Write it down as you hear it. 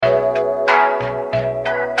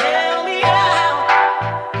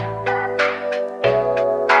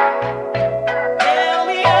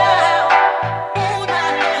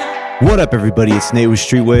What up, everybody? It's Nate with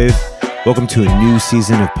Streetwave. Welcome to a new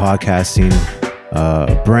season of podcasting.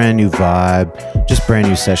 A brand new vibe, just brand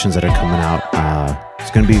new sessions that are coming out.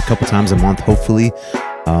 It's going to be a couple times a month, hopefully.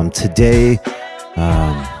 Today,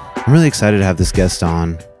 I'm really excited to have this guest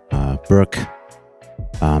on, Brooke.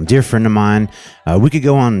 Dear friend of mine. We could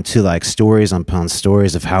go on to like stories upon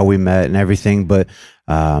stories of how we met and everything, but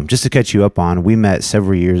just to catch you up on, we met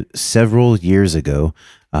several years ago,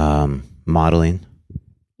 modeling.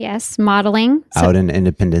 Yes, modeling. Out in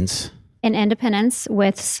Independence. In Independence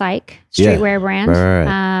with Psych Streetwear brand.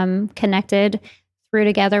 Right. Connected, threw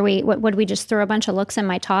together. We just threw a bunch of looks in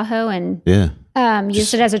my Tahoe and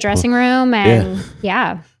used it as a dressing room and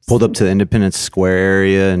pulled up to the Independence Square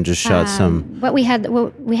area and just shot some. We had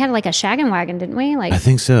like a shaggin' wagon, didn't we? Like I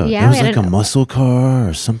think so. Yeah, it was like a muscle car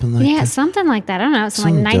or something like that. Yeah, something like that. I don't know.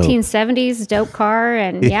 Some like 1970s dope car,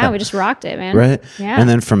 and we just rocked it, man. Right. Yeah. And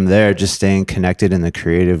then from there, just staying connected in the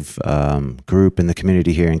creative group in the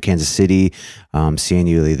community here in Kansas City. Seeing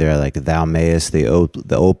you either like Thou Mayest, the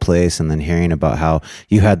old place, and then hearing about how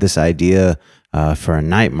you had this idea for a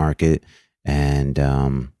night market, and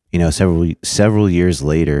several years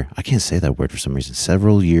later, I can't say that word for some reason.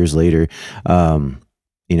 Several years later,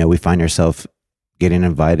 we find ourselves getting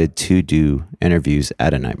invited to do interviews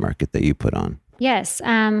at a night market that you put on. Yes.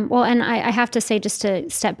 Well, and I have to say, just to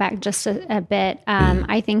step back just a bit,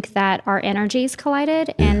 I think that our energies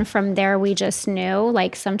collided, and from there we just knew.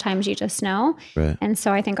 Like sometimes you just know, right? And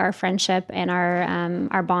so I think our friendship and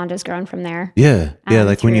our bond has grown from there. Yeah,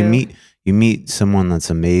 like when you meet someone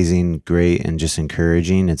that's amazing, great, and just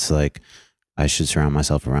encouraging, it's like I should surround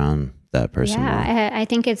myself around that person. Yeah, I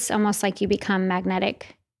think it's almost like you become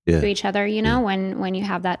magnetic to each other, when you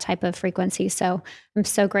have that type of frequency. So I'm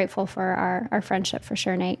so grateful for our friendship for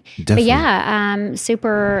sure, Nate. Definitely. But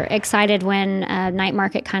super excited when Night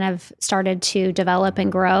Market kind of started to develop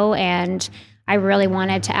and grow. And I really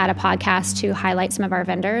wanted to add a podcast to highlight some of our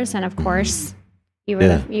vendors. And of course, you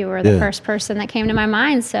were the first person that came to my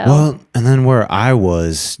mind. So well, and then where I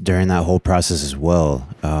was during that whole process as well,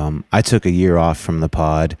 I took a year off from the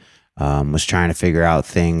pod. Was trying to figure out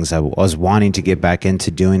things. I was wanting to get back into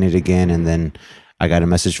doing it again, and then I got a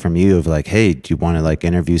message from you of like, "Hey, do you want to like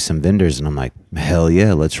interview some vendors?" And I'm like, "Hell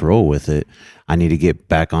yeah, let's roll with it. I need to get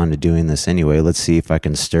back on to doing this anyway. Let's see if I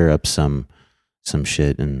can stir up some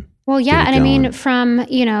shit." And well, yeah, and I mean, from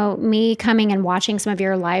me coming and watching some of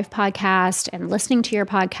your live podcast and listening to your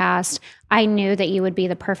podcast, I knew that you would be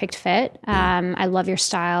the perfect fit. I love your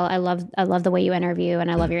style. I love the way you interview, and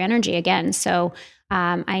I love your energy again. So.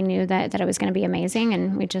 I knew that it was going to be amazing,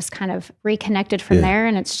 and we just kind of reconnected from there,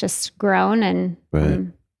 and it's just grown, and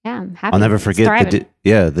I'm happy. I'll never forget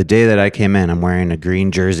the day that I came in. I'm wearing a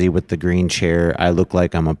green jersey with the green chair. I look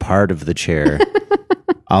like I'm a part of the chair.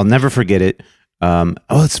 I'll never forget it.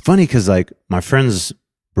 It's funny because like my friend's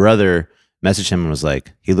brother messaged him and was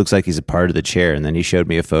like, he looks like he's a part of the chair, and then he showed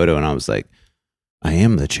me a photo, and I was like, I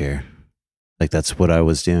am the chair. Like that's what I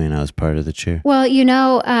was doing. I was part of the chair. Well,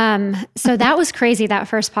 so that was crazy, that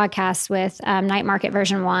first podcast with Night Market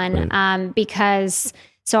version 1, right. Because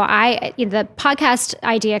the podcast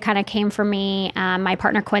idea kind of came from me. My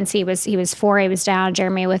partner Quincy he was 4A was down.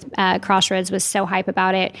 Jeremy with Crossroads was so hype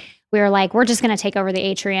about it. We were like, we're just going to take over the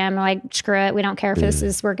atrium. We're like, screw it. We don't care if this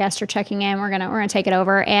is where guests are checking in. We're gonna take it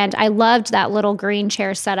over. And I loved that little green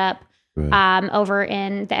chair setup. Right. Over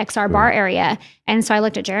in the XR bar area. And so I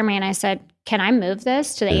looked at Jeremy and I said, can I move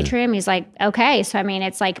this to the atrium? He's like, okay. So, I mean,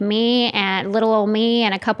 it's like me and little old me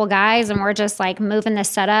and a couple guys, and we're just like moving this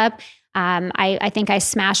setup. I think I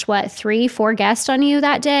smashed 3-4 guests on you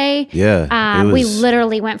that day. Yeah. We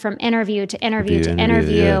literally went from interview to interview to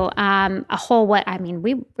interview. Yeah.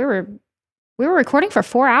 We were recording for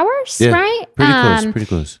 4 hours, right? Pretty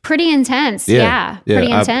close. Pretty intense. Yeah.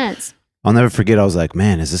 Pretty intense. I'll never forget. I was like,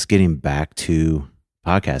 man, is this getting back to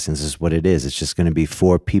podcasting? This is what it is. It's just going to be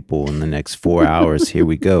 4 people in the next 4 hours. Here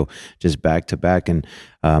we go, just back to back. And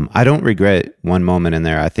I don't regret one moment in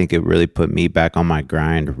there. I think it really put me back on my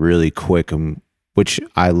grind really quick, which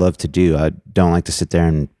I love to do. I don't like to sit there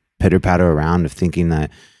and pitter patter around of thinking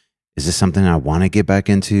that, is this something I want to get back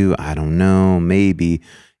into? I don't know. Maybe,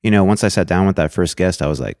 once I sat down with that first guest, I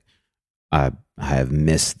was like, I have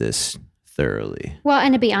missed this thoroughly. Well,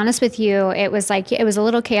 and to be honest with you, it was a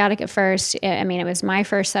little chaotic at first. I mean, it was my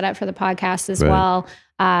first setup for the podcast as well.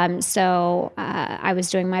 So I was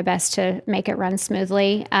doing my best to make it run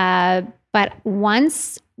smoothly. But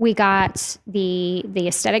once we got the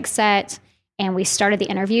aesthetic set and we started the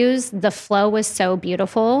interviews, the flow was so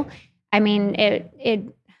beautiful. I mean, it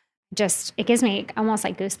gives me almost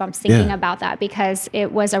like goosebumps thinking about that, because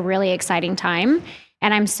it was a really exciting time.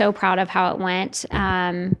 And I'm so proud of how it went.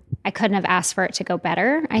 I couldn't have asked for it to go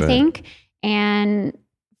better, I Right. think. And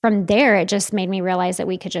from there, it just made me realize that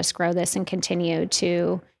we could just grow this and continue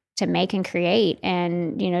to make and create,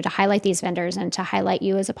 and, to highlight these vendors and to highlight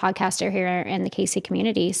you as a podcaster here in the KC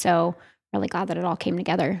community. So really glad that it all came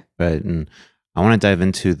together. Right. And I want to dive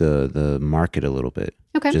into the market a little bit.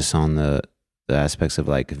 Okay. Just on the aspects of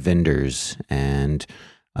like vendors and,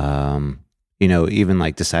 even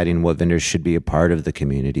like deciding what vendors should be a part of the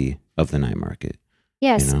community of the night market.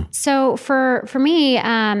 Yes. So for me, me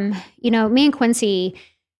and Quincy,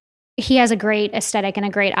 he has a great aesthetic and a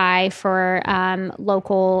great eye for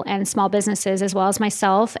local and small businesses, as well as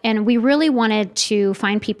myself. And we really wanted to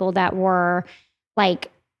find people that were like,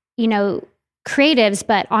 creatives,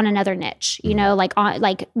 but on another niche,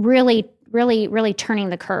 really, really, really turning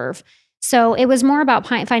the curve. So it was more about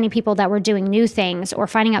finding people that were doing new things, or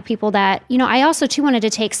finding out people that, I also too wanted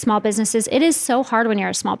to take small businesses. It is so hard when you're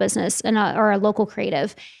a small business or a local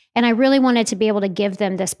creative. And I really wanted to be able to give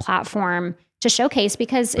them this platform to showcase,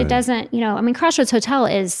 because it doesn't, Crossroads Hotel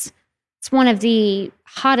it's one of the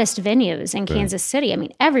hottest venues in Kansas City. I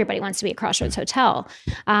mean, everybody wants to be at Crossroads Hotel.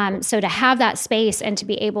 So to have that space and to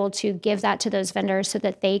be able to give that to those vendors so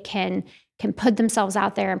that they can put themselves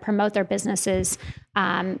out there and promote their businesses,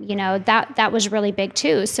 that was really big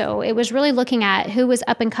too. So it was really looking at who was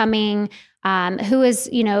up and coming, who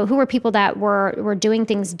were people that were doing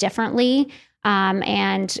things differently,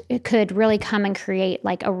 and could really come and create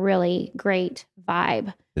like a really great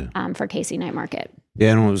vibe for KC Night Market.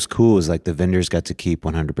 Yeah, and what was cool is like the vendors got to keep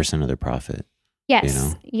 100% of their profit.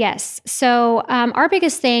 Yes. Yes. So our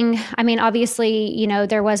biggest thing, obviously,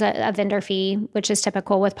 there was a vendor fee, which is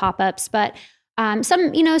typical with pop-ups, but some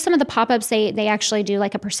of the pop-ups, they actually do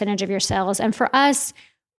like a percentage of your sales. And for us,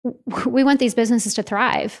 we want these businesses to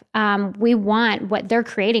thrive. We want what they're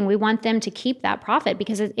creating. We want them to keep that profit,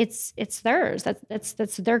 because it's theirs.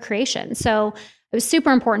 That's their creation. So it was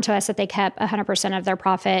super important to us that they kept 100% of their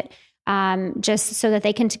profit, just so that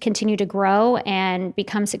they can continue to grow and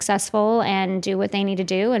become successful and do what they need to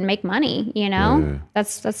do and make money.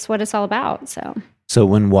 That's what it's all about. So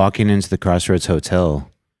when walking into the Crossroads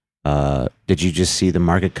Hotel, did you just see the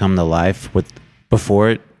market come to life before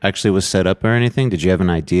it actually was set up or anything? Did you have an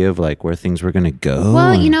idea of like where things were going to go?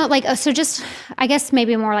 Well, so just, I guess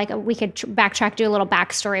maybe more like we could backtrack, do a little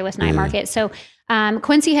backstory with Night Market. So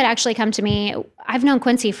Quincy had actually come to me. I've known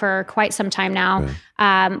Quincy for quite some time now. Right.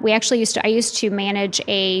 I used to manage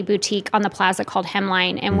a boutique on the plaza called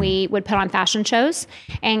Hemline, and we would put on fashion shows,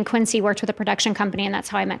 and Quincy worked with a production company, and that's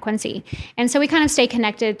how I met Quincy. And so we kind of stayed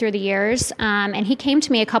connected through the years. And he came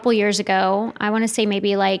to me a couple years ago, I want to say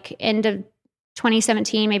maybe like end of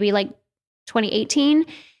 2017, maybe like 2018,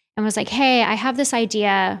 and was like, hey, I have this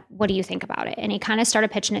idea. What do you think about it? And he kind of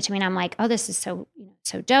started pitching it to me, and I'm like, oh, this is so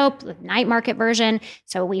dope, the Night Market version.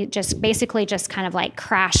 So we just basically just kind of like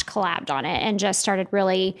crash collabed on it and just started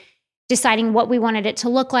really deciding what we wanted it to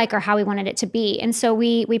look like or how we wanted it to be. And so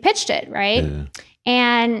we pitched it, right? Yeah.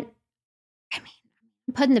 And I'm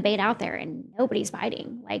putting the bait out there and nobody's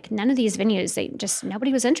biting. Like none of these venues,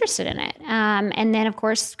 nobody was interested in it. And then of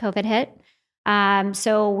course COVID hit.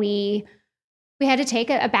 So we had to take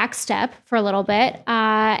a back step for a little bit.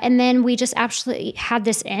 And then we just actually had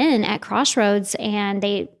this in at Crossroads, and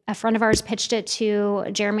a friend of ours pitched it to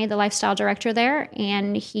Jeremy, the lifestyle director there.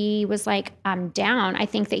 And he was like, I'm down. I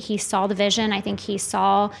think that he saw the vision. I think he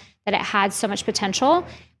saw that it had so much potential.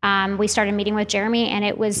 We started meeting with Jeremy, and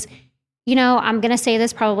it was, I'm going to say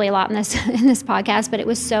this probably a lot in this podcast, but it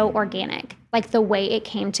was so organic, like the way it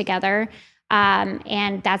came together.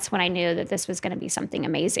 And that's when I knew that this was going to be something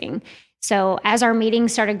amazing. So as our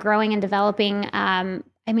meetings started growing and developing,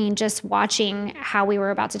 just watching how we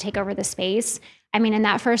were about to take over the space. In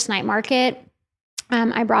that first Night Market,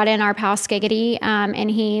 I brought in our pal Skiggity,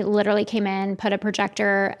 and he literally came in, put a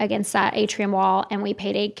projector against that atrium wall, and we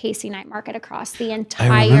paid a KC Night Market across the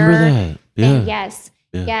entire I remember that. Yeah. thing. Yes.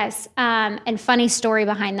 Yeah. Yes. And funny story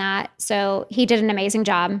behind that. So he did an amazing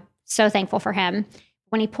job. So thankful for him.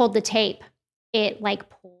 When he pulled the tape, it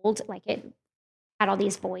had all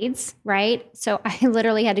these voids, right? So I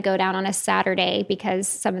literally had to go down on a Saturday because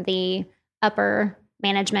some of the upper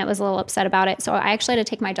management was a little upset about it. So I actually had to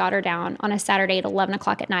take my daughter down on a Saturday at 11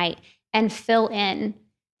 o'clock at night and fill in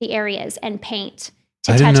the areas and paint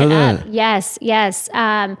to touch it up. Yes.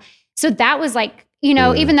 So that was like,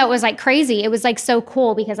 even though it was like crazy, it was like so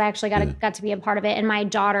cool because I actually got to be a part of it. And my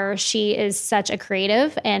daughter, she is such a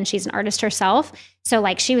creative and she's an artist herself. So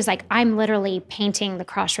like, she was like, I'm literally painting the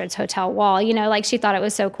Crossroads Hotel wall, like she thought it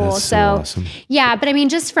was so cool. That's so awesome. Yeah. But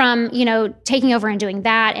just from, taking over and doing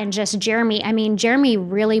that and just Jeremy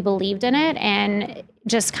really believed in it. And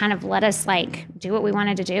just kind of let us like do what we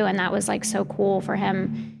wanted to do. And that was like so cool for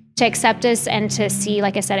him to accept us and to see,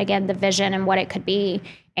 like I said, again, the vision and what it could be.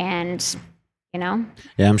 And, you know.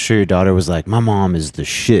 Yeah, I'm sure your daughter was like, my mom is the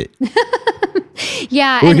shit.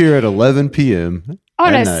 Yeah. We're here at 11 p.m.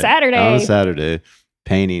 On a Saturday.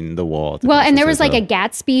 Painting the wall. Well, and there was like a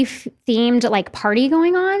Gatsby themed like party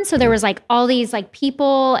going on. So there was like all these like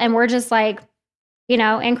people, and we're just like, you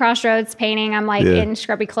know, in Crossroads painting. I'm like in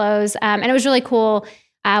scrubby clothes. And it was really cool.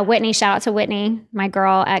 Whitney, shout out to Whitney, my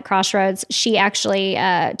girl at Crossroads. She actually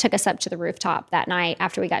took us up to the rooftop that night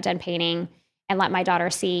after we got done painting and let my daughter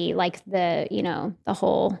see like the, you know, the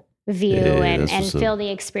whole view and feel the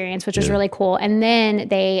experience, which was really cool. And then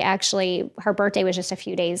they actually, her birthday was just a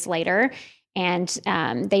few days later. And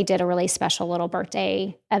they did a really special little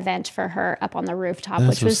birthday event for her up on the rooftop,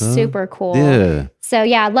 which was super cool. Yeah. So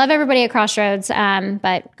yeah, love everybody at Crossroads.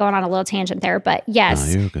 But going on a little tangent there, but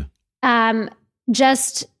yes, you're okay.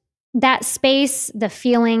 Just that space, the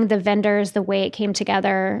feeling, the vendors, the way it came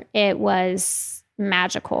together, it was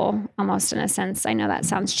magical almost in a sense. I know that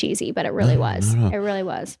sounds cheesy, but it really was. It really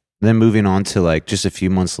was. Then moving on to like just a few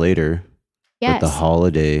months later with the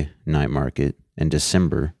holiday night market in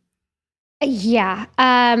December. Yeah.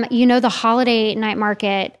 You know, the holiday night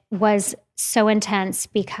market was so intense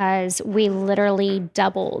because we literally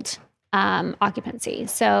doubled occupancy.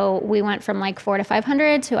 So we went from like 400 to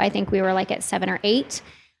 500 to I think we were like at 7 or 8.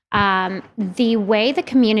 The way the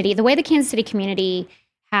Kansas City community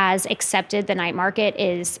has accepted the night market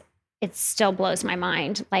it still blows my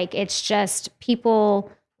mind. Like it's just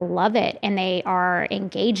people love it and they are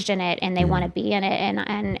engaged in it and they want to be in it.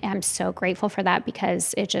 And I'm so grateful for that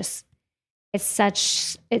because it's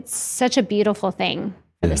such a beautiful thing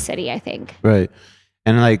for the city, I think. Right.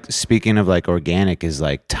 And like speaking of like organic is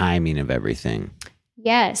like timing of everything.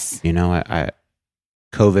 Yes. You know, I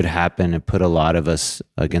COVID happened and put a lot of us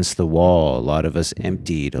against the wall. A lot of us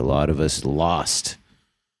emptied. A lot of us lost.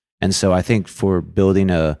 And so I think for building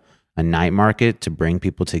a night market to bring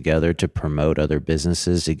people together, to promote other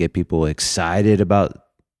businesses, to get people excited about,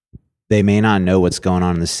 they may not know what's going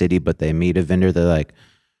on in the city, but they meet a vendor, they're like,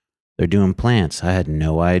 they're doing plants. I had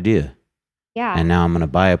no idea. Yeah. And now I'm going to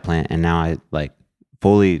buy a plant and now I like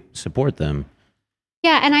fully support them.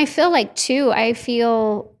 Yeah. And I feel like too,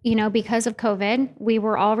 you know, because of COVID, we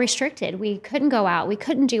were all restricted. We couldn't go out. We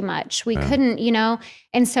couldn't do much. We couldn't, you know,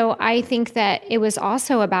 and so I think that it was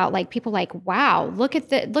also about like people like, wow, look at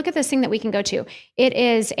this thing that we can go to. It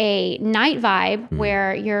is a night vibe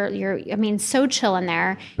where you're, I mean, so chill in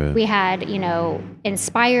there. Right. We had, you know,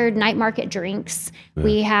 inspired night market drinks. Right.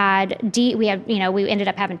 We had, you know, we ended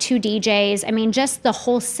up having 2 DJs. I mean, just the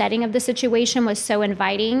whole setting of the situation was so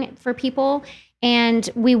inviting for people. And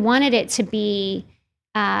we wanted it to be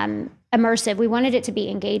immersive. We wanted it to be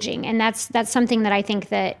engaging. And that's something that I think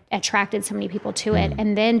that attracted so many people to it.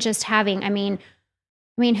 And then just having, I mean,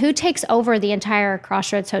 who takes over the entire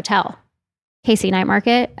Crossroads Hotel? KC Night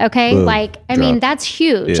Market. Okay. Boom. Like, I mean, that's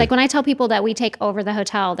huge. Yeah. Like when I tell people that we take over the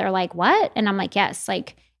hotel, they're like, what? And I'm like, yes,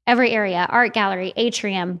 like every area, art gallery,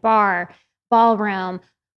 atrium, bar, ballroom,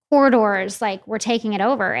 corridors, like we're taking it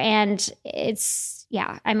over. And it's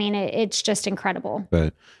just incredible.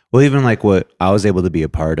 Right. Well, even like what I was able to be a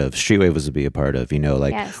part of, Streetwave was to be a part of, you know,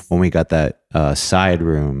 like when we got that side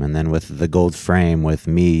room and then with the gold frame with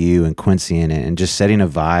me, you and Quincy in it and just setting a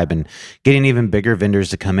vibe and getting even bigger vendors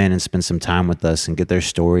to come in and spend some time with us and get their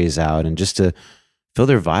stories out and just to fill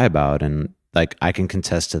their vibe out. And like, I can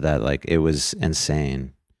contest to that. Like it was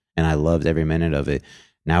insane and I loved every minute of it.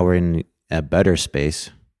 Now we're in a better space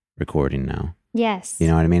recording now. Yes. You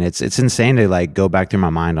know what I mean? It's insane to like go back through my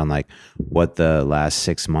mind on like what the last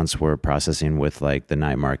 6 months were processing with like the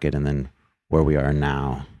night market and then where we are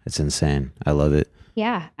now. It's insane. I love it.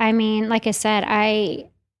 Yeah. I mean, like I said,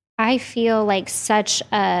 I feel like such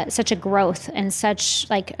a growth and such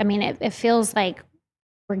like, I mean, it feels like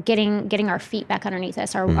we're getting our feet back underneath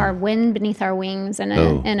us, our wind beneath our wings in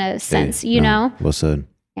a sense, you know? Well said.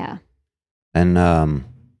 Yeah. And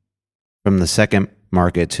from the second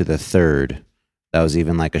market to the third, that was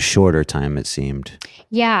even like a shorter time, it seemed.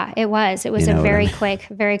 Yeah, it was. It was a very quick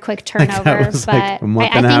turnover. Like but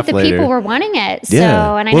like I think the people were wanting it. So,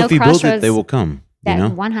 yeah. And I know if you Crossroads, build it, they will come. You know?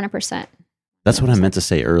 100%. That's what I meant to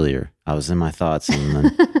say earlier. I was in my thoughts, and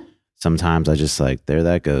then sometimes I just like, there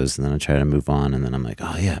that goes, and then I try to move on, and then I'm like,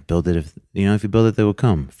 oh yeah, build it. If you build it, they will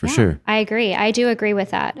come for sure. I agree. I do agree with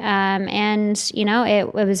that. And you know,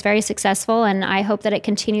 it was very successful, and I hope that it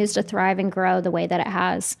continues to thrive and grow the way that it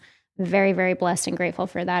has. Very, very blessed and grateful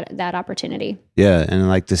for that opportunity. Yeah. And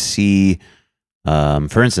like to see,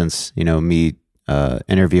 for instance, you know, me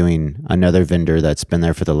interviewing another vendor that's been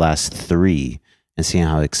there for the last 3 and seeing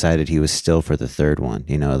how excited he was still for the third one,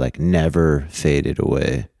 you know, like never faded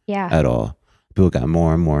away at all. People got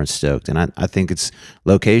more and more stoked. And I think it's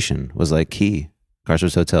location was like key.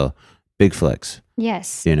 Carstairs Hotel, big flex.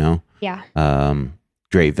 Yes. You know? Yeah.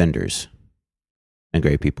 Great vendors and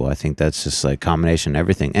great people. I think that's just like combination of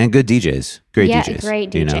everything. And good DJs. Great DJs.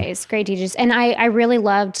 Great DJs. You know? Great DJs. And I really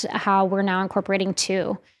loved how we're now incorporating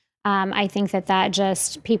two. I think that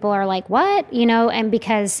just people are like, what? You know, and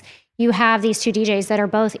because you have these two DJs that are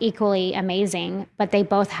both equally amazing, but they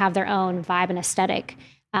both have their own vibe and aesthetic.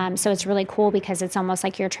 So it's really cool because it's almost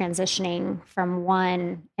like you're transitioning from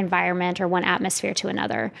one environment or one atmosphere to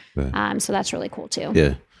another. Right. So that's really cool too.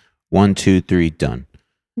 Yeah. 1, 2, 3, done.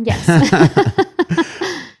 Yes.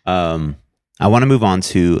 I want to move on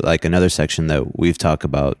to like another section that we've talked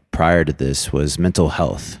about prior to this was mental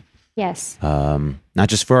health. Yes. Not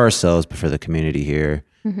just for ourselves, but for the community here,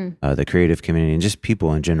 the creative community, and just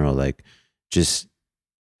people in general. Like, just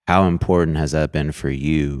how important has that been for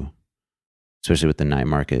you, especially with the night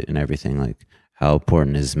market and everything? Like, how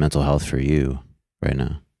important is mental health for you right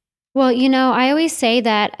now? Well, you know, I always say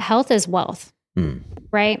that health is wealth,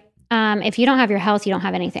 right? If you don't have your health, you don't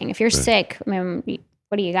have anything. If you're sick, I mean,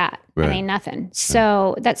 what do you got? Right. I mean, nothing.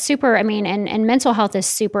 So that's super, I mean, and mental health is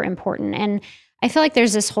super important. And I feel like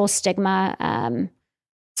there's this whole stigma.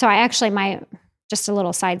 So I actually, just a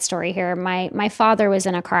little side story here. My father was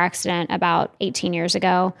in a car accident about 18 years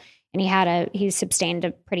ago, and he sustained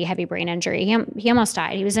a pretty heavy brain injury. He almost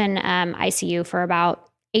died. He was in ICU for about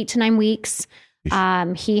 8 to 9 weeks.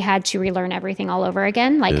 He had to relearn everything all over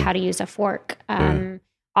again, like how to use a fork,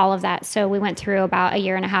 all of that. So we went through about 1.5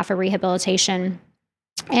 years of rehabilitation.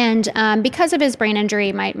 And because of his brain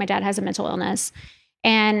injury, my dad has a mental illness.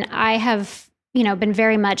 And I have, you know, been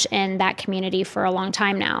very much in that community for a long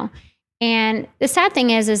time now. And the sad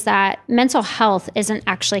thing is that mental health isn't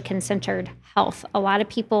actually considered health. A lot of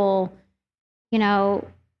people, you know,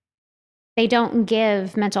 they don't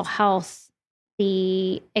give mental health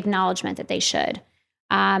the acknowledgement that they should.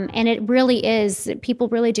 And it really is, people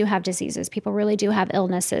really do have diseases. People really do have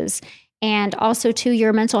illnesses. And also too,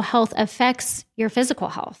 your mental health affects your physical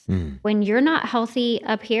health. When you're not healthy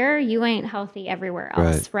up here, you ain't healthy everywhere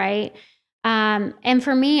else. Right. And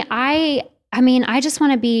for me, I mean, I just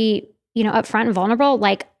want to be, you know, upfront and vulnerable.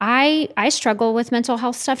 Like I struggle with mental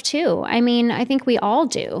health stuff too. I mean, I think we all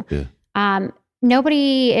do. Yeah.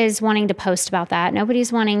 Nobody is wanting to post about that.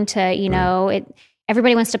 Nobody's wanting to, you know,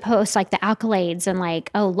 everybody wants to post like the accolades and like,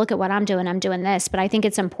 oh, look at what I'm doing this. But I think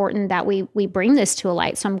it's important that we bring this to a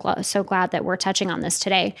light. So I'm so glad that we're touching on this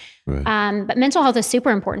today. Right. But mental health is super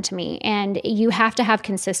important to me. And you have to have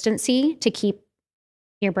consistency to keep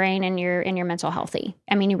your brain and your mental healthy.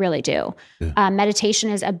 I mean, you really do. Yeah. Meditation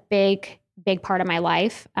is a big part of my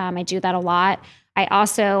life. I do that a lot. I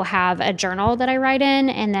also have a journal that I write in,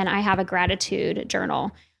 and then I have a gratitude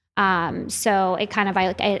journal. So it kind of,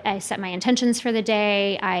 I set my intentions for the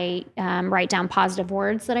day. I write down positive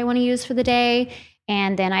words that I want to use for the day.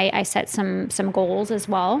 And then I set some goals as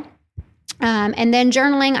well. And then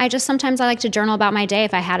journaling, sometimes I like to journal about my day.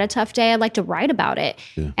 If I had a tough day, I'd like to write about it.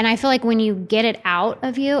 Yeah. And I feel like when you get it out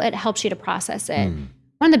of you, it helps you to process it.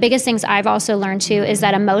 One of the biggest things I've also learned too is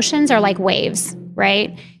that emotions are like waves,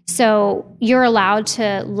 right? So you're allowed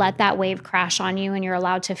to let that wave crash on you, and you're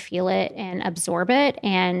allowed to feel it and absorb it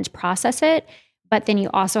and process it. But then you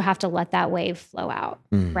also have to let that wave flow out,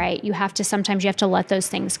 right? Sometimes you have to let those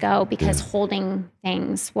things go, because holding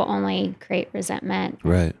things will only create resentment,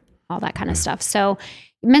 right? All that kind of stuff. So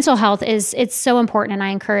mental health it's so important. And I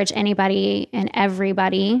encourage anybody and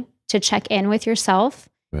everybody to check in with yourself,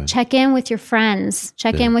 check in with your friends,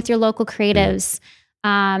 check in with your local creatives.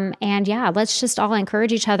 And let's just all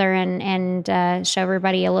encourage each other and show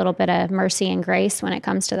everybody a little bit of mercy and grace when it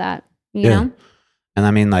comes to that, you know? And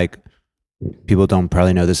I mean, like, people don't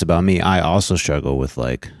probably know this about me. I also struggle with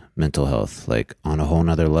like mental health, like on a whole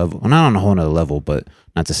nother level. Well, not on a whole nother level, but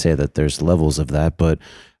not to say that there's levels of that, but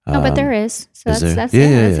but there is. So that's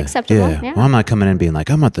acceptable. Yeah. Well, I'm not coming in being like,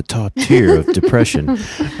 I'm at the top tier of depression.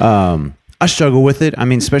 I struggle with it. I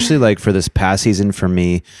mean, especially like for this past season for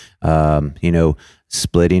me, you know,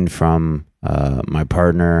 splitting from my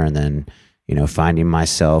partner, and then, you know, finding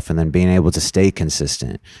myself, and then being able to stay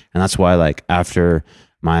consistent. And that's why, like, after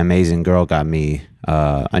my amazing girl got me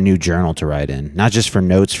a new journal to write in, not just for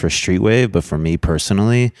notes for Streetwave, but for me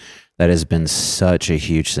personally, that has been such a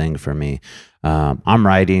huge thing for me. I'm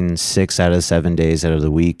writing 6 out of 7 days out of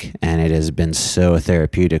the week, and it has been so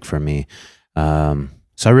therapeutic for me.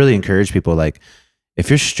 So I really encourage people, like, if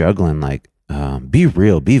you're struggling, like, be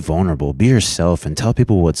real, be vulnerable, be yourself, and tell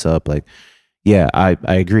people what's up. Like, Yeah, I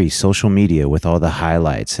agree. Social media with all the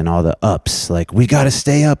highlights and all the ups, like we got to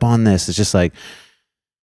stay up on this. It's just like,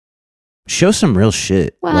 show some real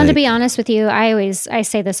shit. Well, and to be honest with you, I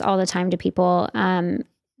say this all the time to people,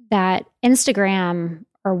 that Instagram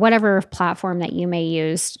or whatever platform that you may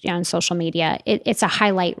use on social media, it's a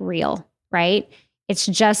highlight reel, right? It's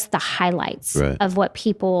just the highlights of what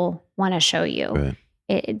people want to show you. Right.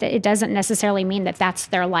 It doesn't necessarily mean that that's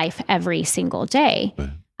their life every single day.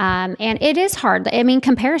 Right. And it is hard. I mean,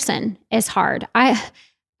 comparison is hard.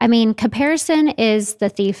 I mean, comparison is the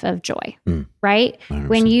thief of joy, right? 100%.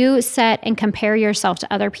 When you set and compare yourself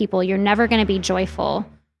to other people, you're never going to be joyful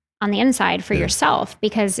on the inside for yourself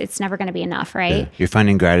because it's never going to be enough, right? Yeah. You're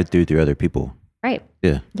finding gratitude through other people. Right.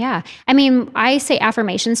 Yeah. Yeah. I mean, I say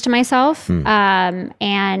affirmations to myself,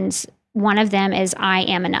 and one of them is I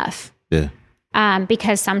am enough. Yeah.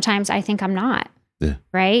 Because sometimes I think I'm not. Yeah.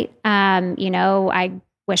 Right. I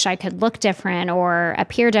wish I could look different or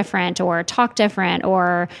appear different or talk different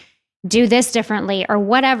or do this differently or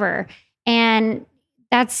whatever. And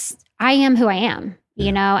I am who I am,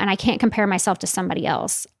 and I can't compare myself to somebody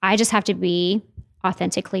else. I just have to be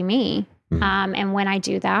authentically me. And when I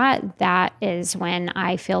do that, that is when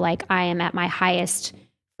I feel like I am at my highest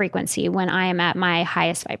frequency, when I am at my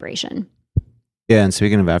highest vibration. Yeah. And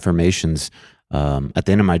speaking of affirmations, at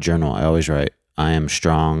the end of my journal, I always write, I am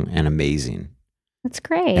strong and amazing. That's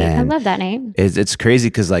great. And I love that name. It's crazy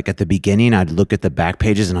because like at the beginning, I'd look at the back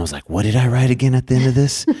pages and I was like, what did I write again at the end of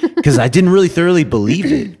this? Because I didn't really thoroughly believe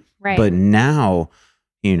it. Right. But now,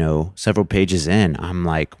 several pages in, I'm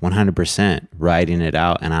like 100% writing it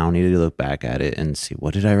out and I don't need to look back at it and see,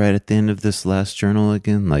 what did I write at the end of this last journal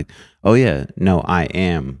again? Like, oh yeah, no, I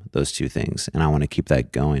am those two things. And I want to keep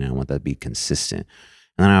that going. I want that to be consistent.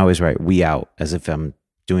 And then I always write "we out" as if I'm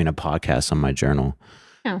doing a podcast on my journal.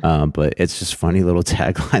 Oh. But it's just funny little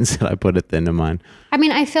taglines that I put at the end of mine. I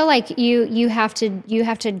mean, I feel like you have to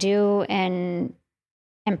do and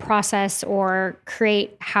process or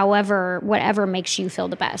create whatever makes you feel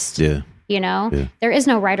the best. Yeah. There is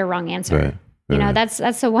no right or wrong answer. Right.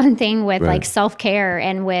 That's the one thing with like self-care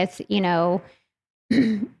and with,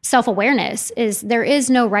 self-awareness is there is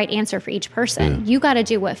no right answer for each person. You got to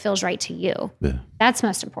do what feels right to you. Yeah. That's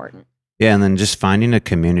most important. Yeah. And then just finding a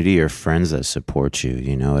community or friends that support you,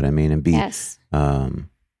 you know what I mean? And be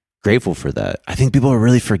grateful for that. I think people are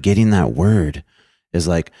really forgetting that word is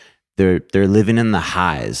like, they're living in the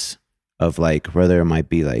highs of like, whether it might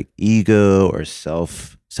be like ego or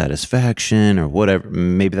self-satisfaction or whatever.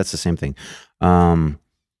 Maybe that's the same thing. Well,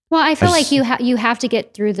 I feel like you have to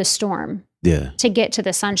get through the storm to get to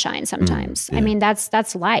the sunshine sometimes. I mean,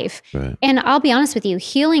 that's life. Right. And I'll be honest with you,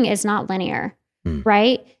 healing is not linear,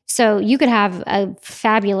 right? So you could have a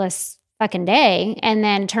fabulous fucking day and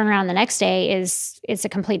then turn around the next day is a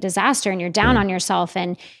complete disaster and you're down on yourself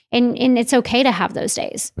and it's okay to have those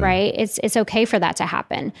days, right? It's okay for that to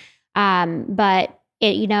happen. But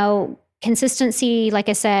consistency, like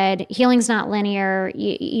I said, healing's not linear,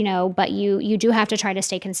 but you do have to try to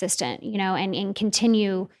stay consistent, and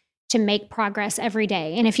continue to make progress every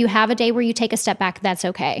day. And if you have a day where you take a step back, that's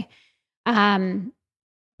okay.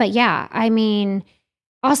 But yeah, I mean,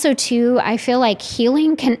 also too, I feel like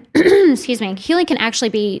healing can, healing can actually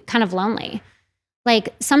be kind of lonely.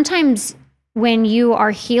 Like sometimes when you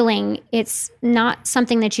are healing, it's not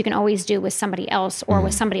something that you can always do with somebody else or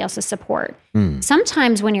with somebody else's support.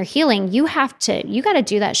 Sometimes when you're healing, you got to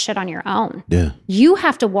do that shit on your own. Yeah. You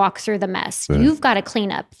have to walk through the mess. Right. You've got to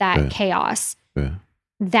clean up that chaos. Yeah.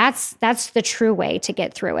 That's the true way to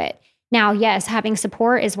get through it. Now, yes, having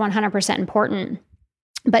support is 100% important.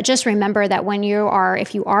 But just remember that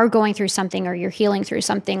if you are going through something or you're healing through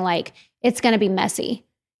something, like it's going to be messy,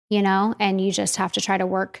 and you just have to try to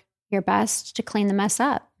work your best to clean the mess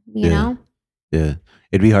up, you know? Yeah.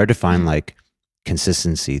 It'd be hard to find like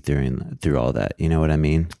consistency through all that. You know what I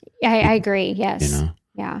mean? I agree. Yes.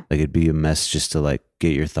 Yeah. Like it'd be a mess just to like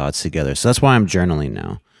get your thoughts together. So that's why I'm journaling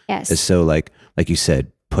now. Yes. It's so like you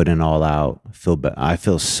said, put it all out. I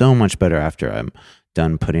feel so much better after I'm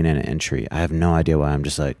done putting in an entry. I have no idea why. I'm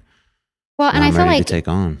just like, and I feel like to take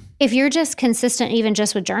on. If you're just consistent, even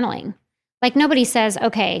just with journaling, like nobody says,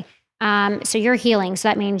 okay, so you're healing. So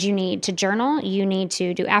that means you need to journal, you need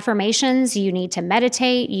to do affirmations, you need to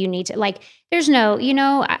meditate, you need to there's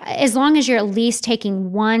no, as long as you're at least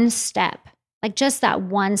taking one step, like just that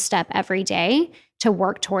one step every day to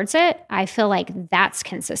work towards it, I feel like that's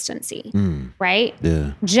consistency, right?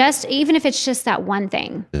 Yeah. Just, even if it's just that one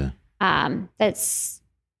thing. Yeah. That's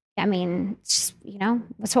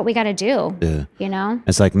what we got to do. Yeah.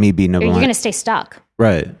 It's like me being able you're going to stay stuck.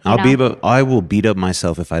 Right. I will beat up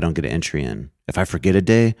myself if I don't get an entry in. If I forget a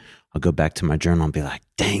day, I'll go back to my journal and be like,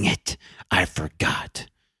 dang it, I forgot.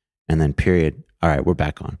 And then period. All right, we're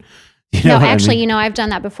back on. You know No, actually, I mean? I've done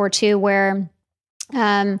that before too, where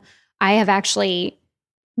I have actually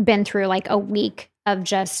been through like a week of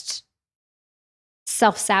just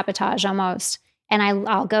self-sabotage almost. And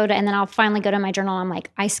I'll go to, and then I'll finally go to my journal. And I'm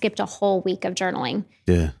like, I skipped a whole week of journaling.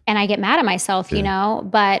 Yeah. And I get mad at myself,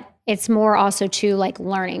 but it's more also to like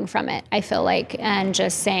learning from it, I feel like, and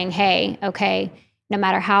just saying, hey, okay, no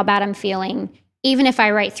matter how bad I'm feeling, even if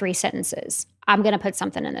I write 3 sentences, I'm going to put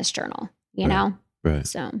something in this journal, you know? Right.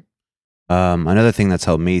 So, another thing that's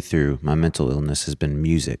helped me through my mental illness has been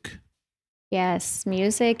music. yes,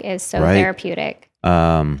 music is so Right. therapeutic.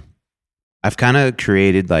 I've kind of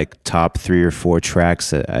created like top 3 or 4 tracks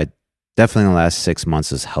that I definitely in the last 6 months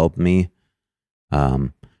has helped me.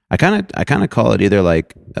 I kind of call it either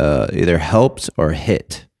like either helped or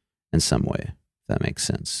hit in some way. If that makes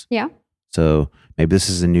sense. Yeah. So maybe this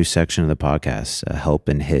is a new section of the podcast, help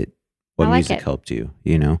and hit. What I like music it. helped you?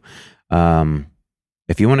 If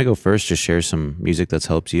you want to go first, just share some music that's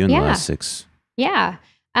helped you in the last 6. Yeah.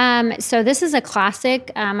 So this is a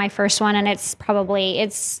classic, my first one, and it's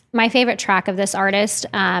my favorite track of this artist.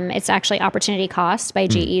 It's actually Opportunity Cost by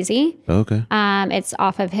G-Eazy. Okay. It's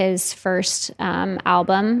off of his first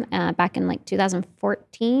album back in like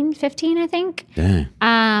 2014, 15, I think. Dang.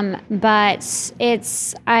 But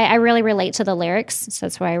I really relate to the lyrics, so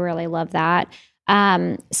that's why I really love that.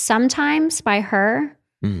 Sometimes by her.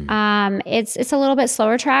 It's a little bit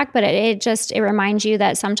slower track, but it reminds you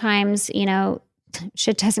that sometimes,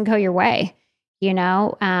 shit doesn't go your way,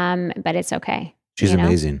 but it's okay. She's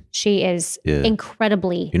amazing. She is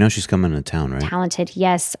incredibly she's coming to town, right? talented.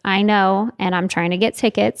 Yes, I know. And I'm trying to get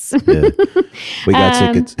tickets. Yeah. We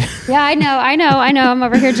got tickets. Yeah, I know. I'm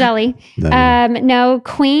over here jelly. No,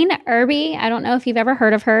 Queen Irby. I don't know if you've ever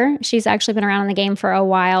heard of her. She's actually been around in the game for a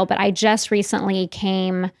while, but I just recently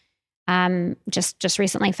just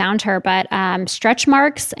recently found her, but Stretch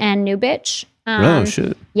Marks and New Bitch. Oh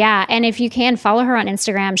shit. Yeah. And if you can follow her on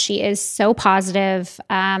Instagram, she is so positive.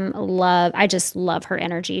 I just love her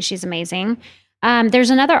energy. She's amazing.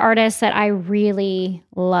 There's another artist that I really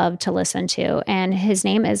love to listen to, and his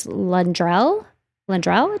name is Lundrell,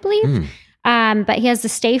 I believe. But he has the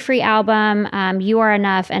Stay Free album, You Are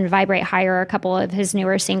Enough, and Vibrate Higher, are a couple of his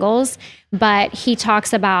newer singles. But he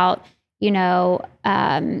talks about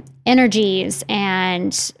energies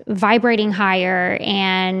and vibrating higher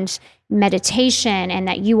and meditation, and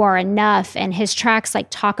that you are enough. And his tracks like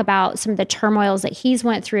talk about some of the turmoils that he's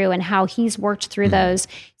went through and how he's worked through those.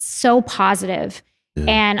 So positive. Yeah.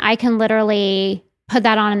 And I can literally put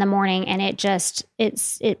that on in the morning, and it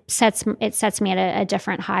sets me at a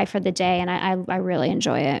different high for the day. And I really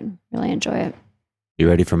enjoy it. You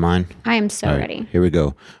ready for mine? I am so ready. Here we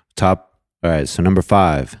go. All right. So number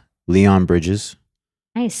 5, Leon Bridges.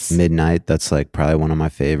 Nice. Midnight. That's like probably one of my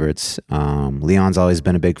favorites. Leon's always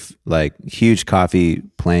been a big, like huge coffee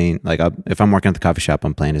playing. Like if I'm working at the coffee shop,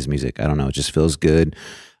 I'm playing his music. I don't know. It just feels good.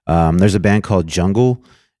 There's a band called Jungle,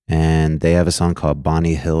 and they have a song called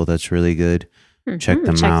Bonnie Hill that's really good. Check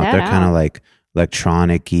them out. They're kind of like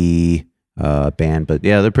electronic-y band, but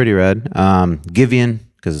yeah, they're pretty rad. Giveon,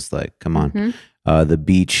 because it's like, come on. The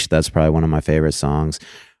Beach. That's probably one of my favorite songs.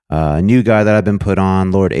 A new guy that I've been put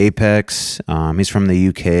on, Lord Apex. He's from the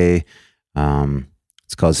UK.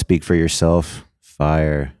 It's called Speak for Yourself.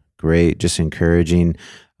 Fire. Great. Just encouraging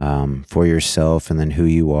for yourself and then who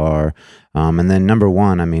you are. And then number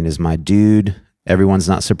 1, is my dude. Everyone's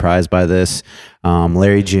not surprised by this.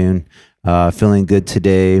 Larry June. Feeling Good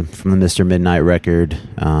Today from the Mr. Midnight record.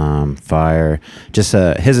 Fire. Just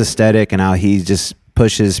his aesthetic and how he just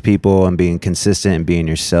pushes people and being consistent and being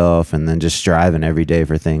yourself, and then just striving every day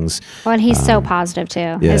for things. Well, and he's so positive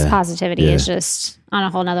too. His positivity is just on a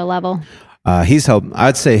whole nother level. He's helped.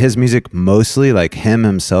 I'd say his music mostly, like him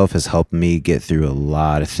himself, has helped me get through a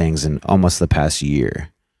lot of things in almost the past year.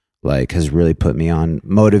 Like has really put me on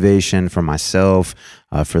motivation for myself,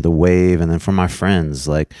 for the wave, and then for my friends.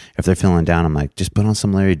 Like if they're feeling down, I'm like, just put on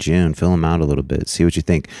some Larry June, fill them out a little bit, see what you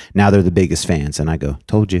think. Now they're the biggest fans, and I go,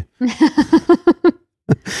 told you.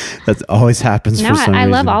 That always happens. For some I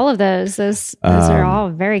reason. love all of those. Those are all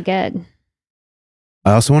very good.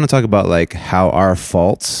 I also want to talk about like how our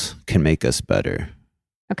faults can make us better.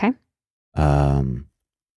 Okay.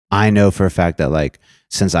 I know for a fact that like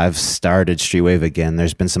since I've started Street Wave again,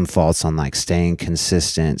 there's been some faults on like staying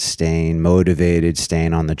consistent, staying motivated,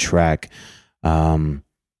 staying on the track. What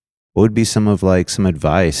would be some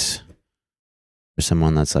advice for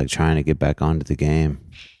someone that's like trying to get back onto the game?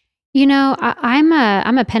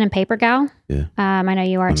 I'm a pen and paper gal. Yeah. I know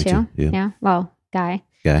you are Me too. too, yeah. Well, guy.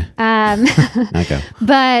 Okay. Okay.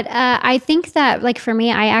 But I think that, like, for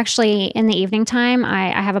me, I actually, in the evening time,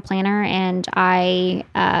 I have a planner, and I,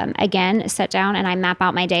 again, sit down and I map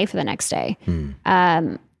out my day for the next day.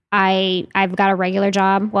 I've got a regular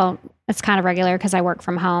job. Well, it's kind of regular because I work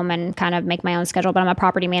from home and kind of make my own schedule, but I'm a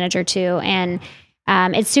property manager too. And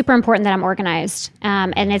it's super important that I'm organized.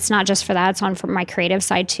 And it's not just for that, it's on for my creative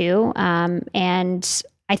side too. And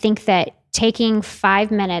I think that taking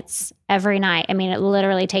 5 minutes every night, I mean, it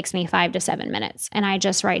literally takes me 5 to 7 minutes. And I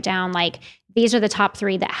just write down, like, these are the top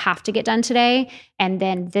 3 that have to get done today. And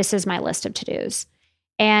then this is my list of to-dos.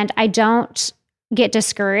 And I don't get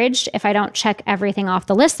discouraged if I don't check everything off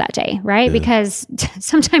the list that day, right? Yeah. Because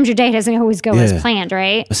sometimes your day doesn't always go as planned,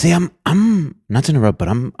 right? But see, I'm not to interrupt, but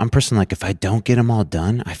I'm a person, like, if I don't get them all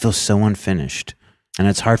done, I feel so unfinished, and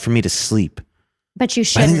it's hard for me to sleep. But you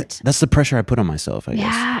But I think shouldn't. that's the pressure I put on myself, I guess.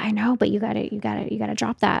 Yeah, I know, but you gotta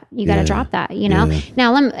drop that. You gotta Yeah. drop that. You know. Yeah.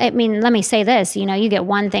 Now, let me say this. You get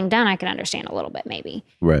one thing done, I can understand a little bit maybe.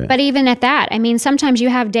 Right. But even at that, I mean, sometimes you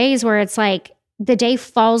have days where it's like the day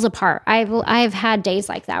falls apart. I've had days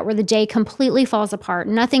like that where the day completely falls apart.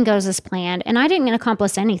 Nothing goes as planned, and I didn't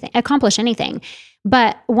accomplish anything.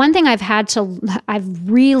 But one thing I've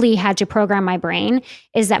really had to program my brain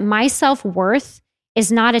is that my self-worth is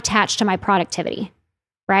not attached to my productivity,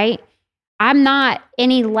 right? I'm not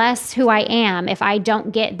any less who I am if I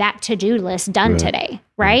don't get that to-do list done today,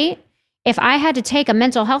 right? If I had to take a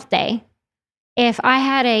mental health day, if I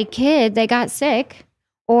had a kid that got sick,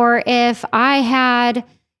 or if I had,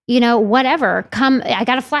 whatever, I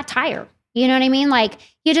got a flat tire. You know what I mean? Like,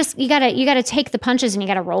 you gotta take the punches and you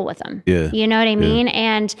gotta roll with them. Yeah. You know what I mean?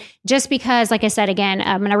 And just because, like I said, again,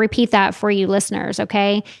 I'm going to repeat that for you listeners.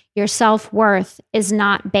 Okay. Your self-worth is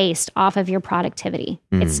not based off of your productivity.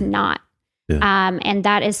 It's not. Yeah. And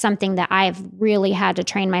that is something that I've really had to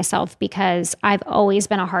train myself, because I've always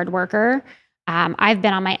been a hard worker. I've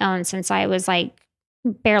been on my own since I was like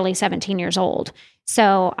barely 17 years old.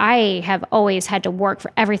 So I have always had to work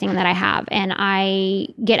for everything that I have. And I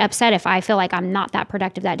get upset if I feel like I'm not that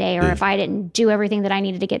productive that day, or if I didn't do everything that I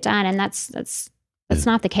needed to get done. And that's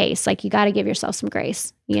not the case. Like, you got to give yourself some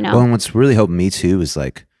grace, Well, and what's really helped me too is,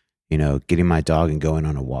 like, getting my dog and going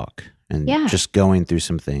on a walk and just going through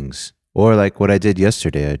some things. Or like what I did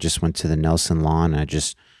yesterday, I just went to the Nelson lawn. I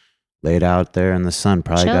just laid out there in the sun.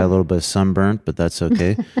 Probably got a little bit of sunburnt, but that's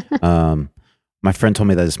okay. My friend told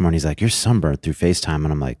me that this morning. He's like, "You're sunburned through FaceTime,"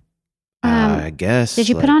 and I'm like, "I guess." Did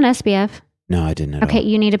you put on SPF? No, I didn't. Okay,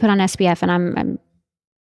 you need to put on SPF, and I'm going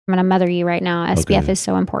to mother you right now. SPF is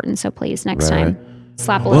so important. So please, next time,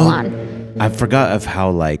 slap a little on. I forgot of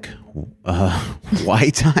how white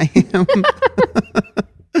I am.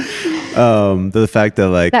 The fact that,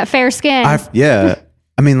 like, that fair skin. I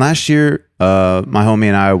mean, last year, my homie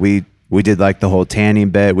and I, we did like the whole tanning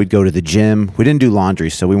bed. We'd go to the gym. We didn't do laundry,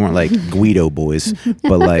 so we weren't like Guido boys,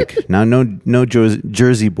 but like now no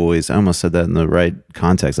Jersey boys. I almost said that in the right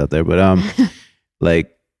context out there, but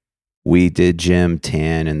like, we did gym,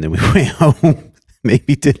 tan, and then we went home,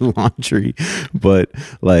 maybe did laundry, but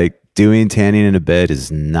like doing tanning in a bed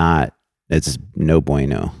is not. It's no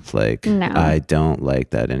bueno. Like, no. I don't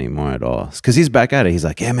like that anymore at all. Because he's back at it. He's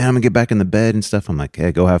like, "Yeah, man, I'm gonna get back in the bed and stuff." I'm like,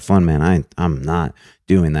 "Hey, go have fun, man. I'm not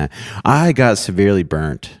doing that." I got severely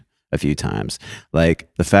burnt a few times. Like,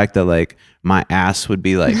 the fact that, like, my ass would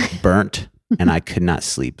be like burnt and I could not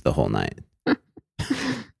sleep the whole night.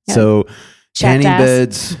 So tanning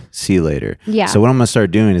beds, see you later. Yeah. So what I'm gonna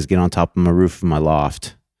start doing is get on top of my roof of my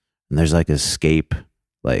loft, and there's like escape,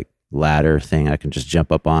 like, ladder thing I can just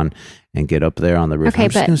jump up on and get up there on the roof. Okay,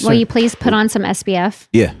 but will you please put on some SPF?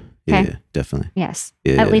 Yeah. Yeah, definitely. Yes.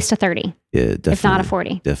 Yeah, at least a 30. Yeah, definitely. If not a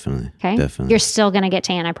 40. Definitely. Okay. Definitely. You're still going to get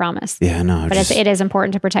tan, I promise. Yeah, no. But it is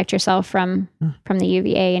important to protect yourself from the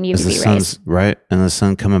UVA and UVB rays. Right. And the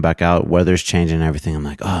sun coming back out, weather's changing and everything. I'm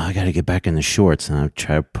like, "Oh, I got to get back in the shorts." And I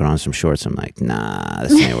try to put on some shorts. I'm like, "Nah,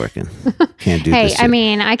 this ain't working. Can't do this." Hey, I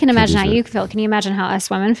mean, I can imagine how you feel. Can you imagine how us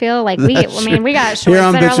women feel? Like, we got shorts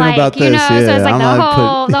that are like, so it's like the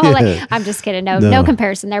whole, like, I'm just kidding. No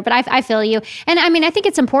comparison there. But I feel you. And I mean, I think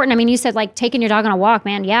it's important. I mean, you said, like, taking your dog on a walk,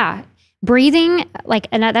 man. Yeah. Breathing, like,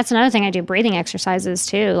 and that's another thing I do, breathing exercises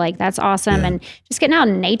too. Like, that's awesome. And just getting out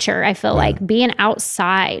in nature. I feel like being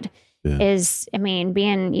outside is, I mean,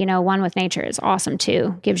 being, one with nature is awesome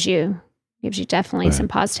too. Gives you definitely some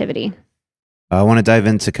positivity. I want to dive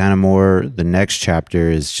into kind of more, the next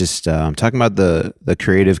chapter is just talking about the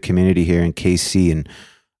creative community here in KC.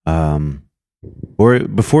 And or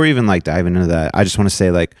before even like diving into that, I just want to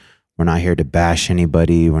say, like, We're not here to bash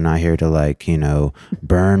anybody. We're not here to like,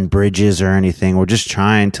 burn bridges or anything. We're just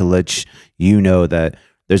trying to let you know that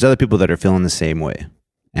there's other people that are feeling the same way.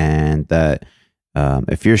 And that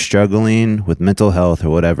if you're struggling with mental health or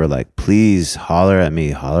whatever, like, please holler at me,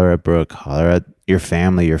 holler at Brooke, holler at your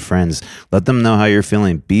family, your friends. Let them know how you're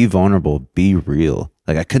feeling. Be vulnerable. Be real.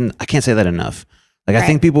 Like, I can't say that enough. Like, right. I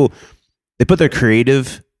think people, they put their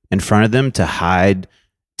creative in front of them to hide,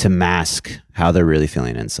 to mask how they're really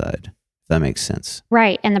feeling inside. If that makes sense.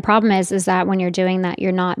 Right. And the problem is that when you're doing that,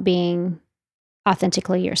 you're not being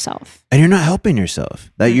authentically yourself. And you're not helping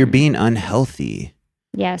yourself. That you're being unhealthy.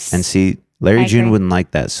 Yes. And see, Larry June wouldn't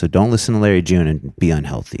like that. So don't listen to Larry June and be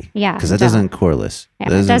unhealthy. Yeah. Because that doesn't correlate. Yeah,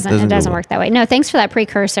 it doesn't work that way. No, thanks for that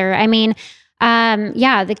precursor. I mean,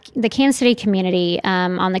 the Kansas City community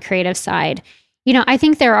on the creative side, I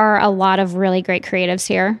think there are a lot of really great creatives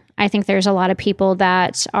here. I think there's a lot of people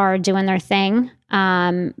that are doing their thing.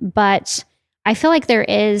 But I feel like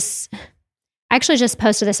I actually just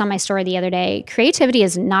posted this on my story the other day. Creativity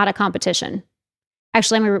is not a competition.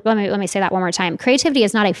 Actually, let me say that one more time. Creativity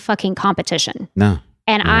is not a fucking competition. No.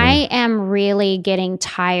 And I am really getting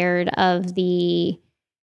tired of the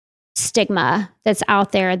stigma that's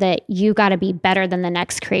out there that you got to be better than the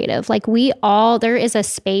next creative. Like, there is a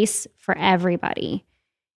space for everybody.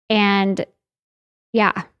 And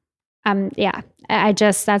I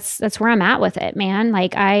just, that's where I'm at with it, man.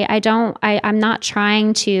 Like, I'm not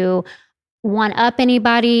trying to one up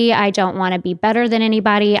anybody. I don't want to be better than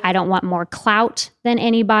anybody. I don't want more clout than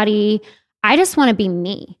anybody. I just want to be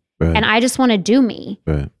me. Right. And I just want to do me.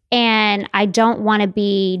 Right. And I don't want to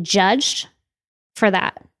be judged for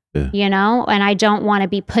that, and I don't want to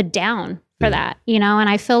be put down for that, and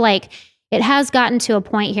I feel like it has gotten to a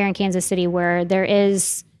point here in Kansas City where there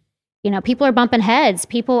is, people are bumping heads.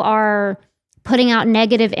 People are putting out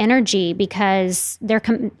negative energy because they're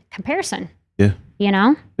comparison. Yeah.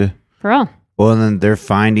 Yeah. For real. Well, and then they're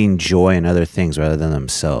finding joy in other things rather than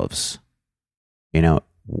themselves.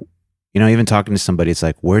 Even talking to somebody, it's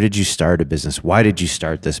like, where did you start a business? Why did you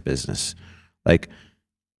start this business? Like,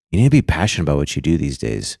 you need to be passionate about what you do these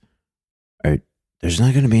days. There's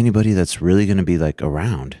not going to be anybody that's really going to be like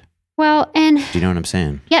around. Well, and do you know what I'm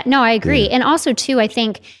saying? Yeah, no, I agree. Yeah. And also too, I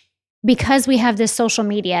think because we have this social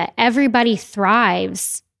media, everybody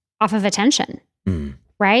thrives off of attention,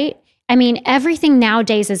 right? I mean, everything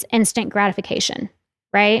nowadays is instant gratification,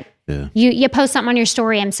 right? Yeah. You post something on your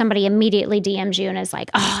story and somebody immediately DMs you and is like,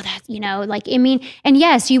 oh, that's, and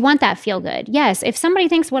yes, you want that feel good. Yes. If somebody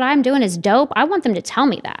thinks what I'm doing is dope, I want them to tell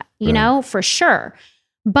me that, for sure.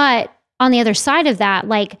 But on the other side of that,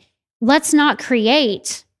 like, let's not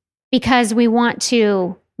create because we want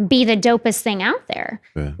to be the dopest thing out there.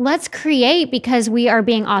 Yeah. Let's create because we are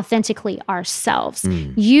being authentically ourselves.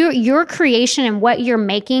 Your creation and what you're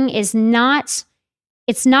making it's not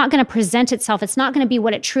going to present itself. It's not going to be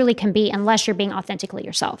what it truly can be unless you're being authentically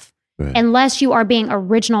yourself, unless you are being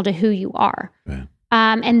original to who you are. Right.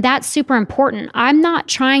 And that's super important. I'm not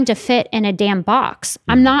trying to fit in a damn box.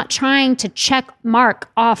 I'm not trying to check mark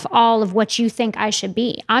off all of what you think I should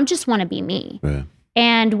be. I just want to be me. Right.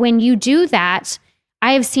 And when you do that,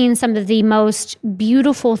 I have seen some of the most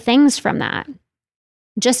beautiful things from that.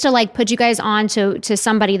 Just to like put you guys on to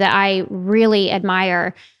somebody that I really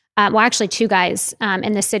admire. Actually, two guys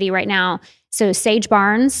in the city right now. So Sage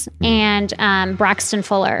Barnes and Braxton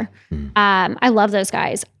Fuller. I love those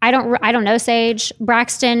guys. I don't know Sage.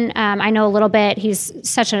 Braxton, I know a little bit. He's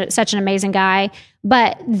such an amazing guy.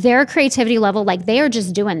 But their creativity level, like, they are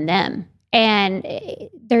just doing them. And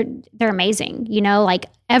they're amazing, like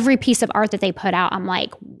every piece of art that they put out, I'm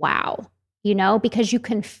like, wow, because you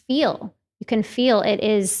can feel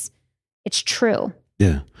it's true.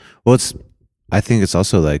 Yeah. Well, I think it's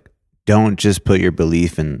also like, don't just put your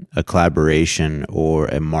belief in a collaboration or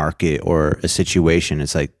a market or a situation.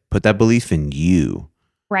 It's like, put that belief in you.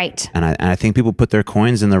 Right. And I think people put their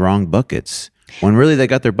coins in the wrong buckets. When really they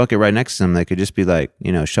got their bucket right next to them. They could just be like,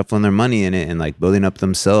 shuffling their money in it and like building up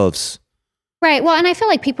themselves. Right. Well, and I feel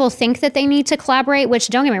like people think that they need to collaborate, which,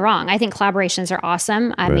 don't get me wrong, I think collaborations are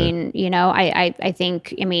awesome. I mean, I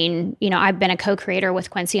think, I've been a co-creator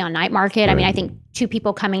with Quincy on Night Market. Right. I mean, I think two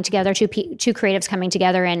people coming together, two creatives coming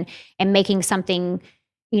together and making something,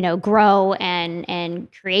 grow and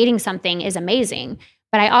creating something is amazing.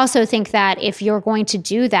 But I also think that if you're going to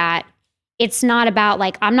do that, it's not about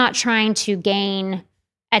like, I'm not trying to gain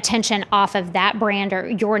attention off of that brand or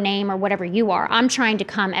your name or whatever you are. I'm trying to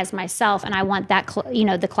come as myself, and I want that,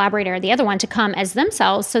 the collaborator or the other one to come as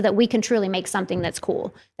themselves so that we can truly make something that's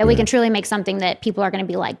cool, that we can truly make something that people are going to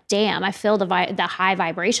be like, damn, I feel the high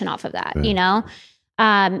vibration off of that,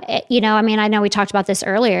 I mean, I know we talked about this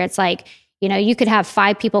earlier. It's like, you could have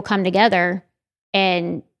 5 people come together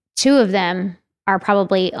and 2 of them are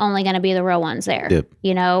probably only going to be the real ones there, Yep.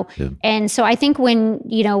 And so I think when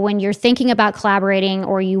you're thinking about collaborating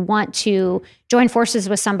or you want to join forces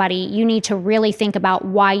with somebody, you need to really think about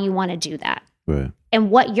why you want to do that. Right. And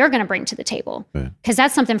what you're going to bring to the table. Right. Because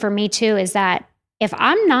that's something for me too, is that if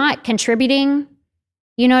I'm not contributing,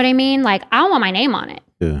 you know what I mean? Like, I don't want my name on it.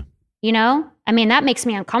 Yeah. I mean, that makes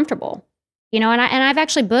me uncomfortable, and I've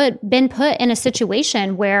actually been put in a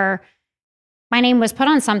situation where my name was put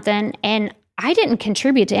on something and I didn't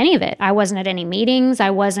contribute to any of it. I wasn't at any meetings.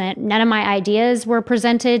 None of my ideas were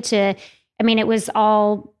presented it was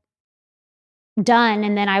all done.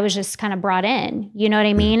 And then I was just kind of brought in, you know what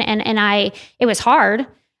I mean? And it was hard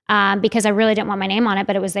because I really didn't want my name on it,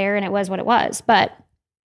 but it was there and it was what it was. But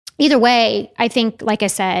either way, I think, like I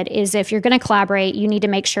said, is if you're going to collaborate, you need to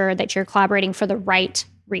make sure that you're collaborating for the right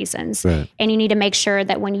reasons. Right. And you need to make sure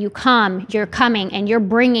that when you come, you're coming and you're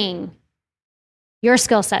bringing your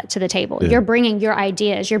skill set to the table. Yeah. You're bringing your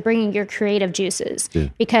ideas. You're bringing your creative juices. Yeah.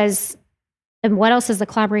 Because and what else is the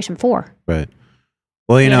collaboration for? Right.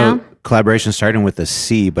 Well, collaboration starting with a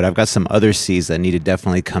C, but I've got some other C's that need to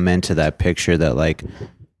definitely come into that picture that like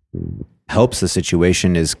helps the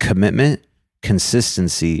situation is commitment,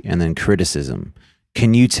 consistency, and then criticism.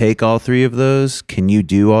 Can you take all 3 of those? Can you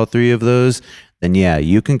do all 3 of those? Then yeah,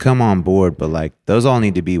 you can come on board, but like those all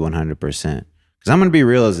need to be 100%. Because I'm going to be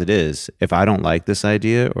real as it is. If I don't like this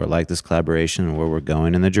idea or like this collaboration or where we're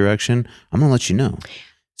going in the direction, I'm going to let you know.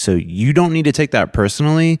 So you don't need to take that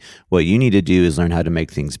personally. What you need to do is learn how to make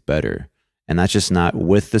things better. And that's just not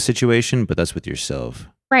with the situation, but that's with yourself.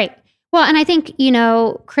 Right. Well, and I think,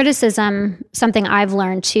 criticism, something I've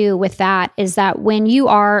learned too with that is that when you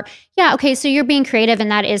are, so you're being creative and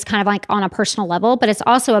that is kind of like on a personal level, but it's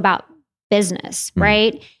also about business,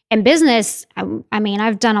 right? And business, I mean,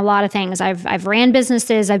 I've done a lot of things. I've ran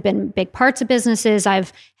businesses. I've been big parts of businesses.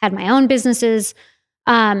 I've had my own businesses.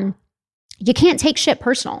 You can't take shit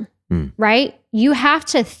personal, right? You have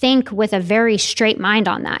to think with a very straight mind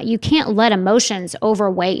on that. You can't let emotions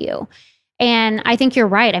overweigh you. And I think you're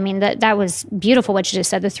right. I mean, that was beautiful what you just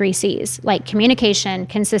said, the 3 C's, like communication,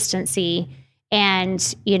 consistency,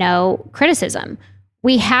 and, criticism.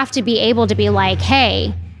 We have to be able to be like,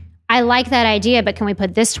 hey, I like that idea, but can we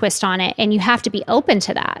put this twist on it? And you have to be open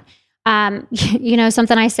to that.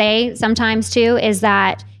 Something I say sometimes too is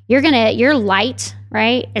that your light,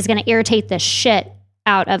 right, is going to irritate the shit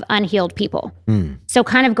out of unhealed people. So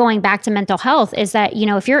kind of going back to mental health is that,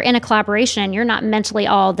 if you're in a collaboration and you're not mentally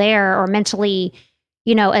all there or mentally,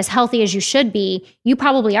 as healthy as you should be, you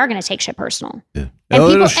probably are going to take shit personal. Yeah. And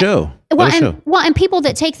it'll show. And people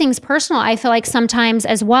that take things personal, I feel like sometimes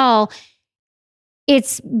as well,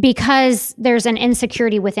 it's because there's an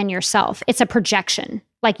insecurity within yourself. It's a projection.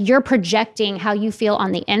 Like you're projecting how you feel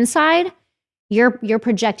on the inside. You're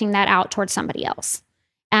projecting that out towards somebody else.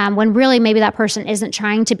 When really maybe that person isn't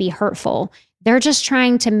trying to be hurtful. They're just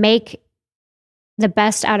trying to make the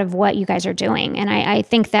best out of what you guys are doing. And I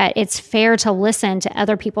think that it's fair to listen to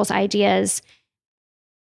other people's ideas.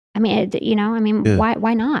 I mean,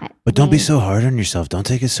 why not? But don't be so hard on yourself. Don't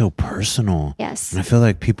take it so personal. Yes. And I feel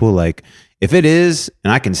like people if it is,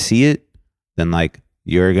 and I can see it, then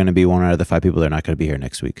you're going to be one out of the 5 people that are not going to be here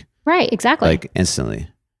next week. Right. Exactly. Instantly.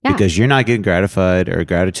 Yeah. Because you're not getting gratified or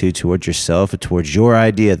gratitude towards yourself or towards your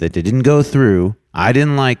idea that it didn't go through. I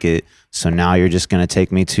didn't like it. So now you're just going to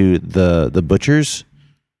take me to the butchers.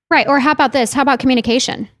 Right. Or how about this? How about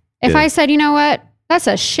communication? If I said, you know what, that's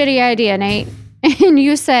a shitty idea, Nate. And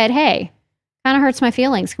you said, hey, kind of hurts my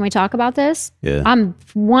feelings. Can we talk about this? Yeah. I'm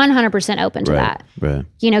 100% open to that. Right.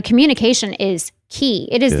 Communication is key.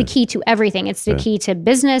 It is the key to everything. It's the key to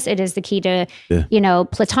business. It is the key to,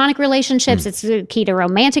 platonic relationships. It's the key to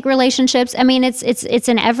romantic relationships. I mean, it's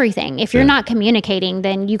in everything. If you're not communicating,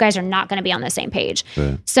 then you guys are not going to be on the same page.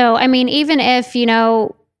 Right. So, I mean, even if,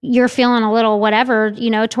 you're feeling a little whatever,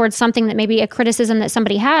 towards something that maybe a criticism that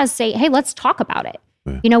somebody has, say, hey, let's talk about it.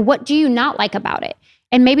 Right. What do you not like about it?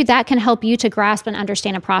 And maybe that can help you to grasp and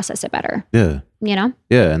understand and process it better. Yeah.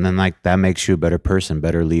 Yeah. And then that makes you a better person,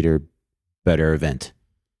 better leader, better event.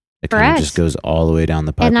 It kind of just goes all the way down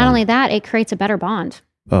the pipeline. And not only that, it creates a better bond.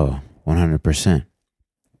 Oh, 100%.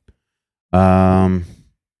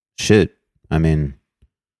 Shit. I mean,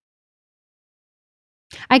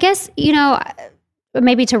 I guess,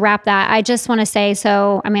 maybe to wrap that, I just want to say,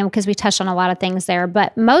 because we touched on a lot of things there,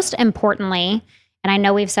 but most importantly, and I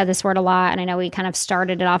know we've said this word a lot, and I know we kind of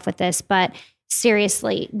started it off with this, but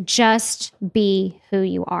seriously, just be who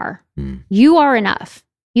you are. You are enough.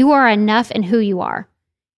 You are enough in who you are.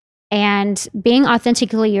 And being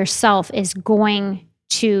authentically yourself is going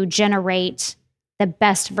to generate the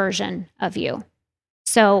best version of you.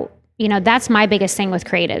 So, that's my biggest thing with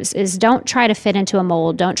creatives is don't try to fit into a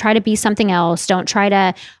mold. Don't try to be something else. Don't try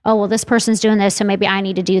to, oh, well, this person's doing this, so maybe I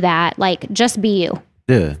need to do that. Like, just be you.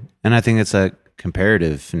 Yeah. And I think it's a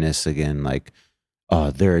comparativeness again, like, oh,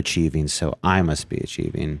 they're achieving, so I must be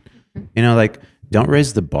achieving. Like, don't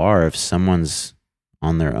raise the bar if someone's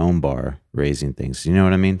on their own bar raising things. You know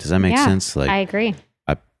what I mean? Does that make sense? Like, I agree.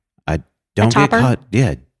 I don't get caught.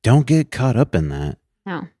 Yeah. Don't get caught up in that.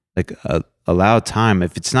 No. Like, allow time.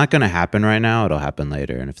 If it's not going to happen right now, it'll happen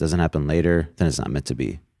later. And if it doesn't happen later, then it's not meant to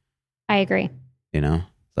be. I agree.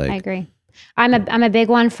 Like, I agree. I'm a big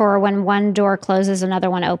one for when one door closes, another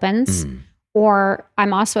one opens. Or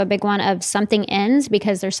I'm also a big one of something ends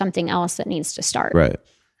because there's something else that needs to start. Right.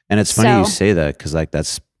 And it's funny you say that because like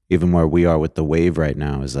that's even where we are with the wave right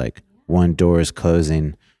now is like one door is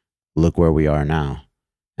closing. Look where we are now.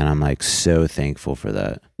 And I'm like so thankful for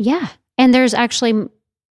that. Yeah. And there's actually,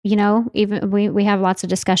 even we have lots of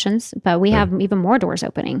discussions, but we have even more doors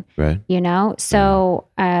opening. Right. So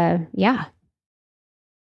yeah.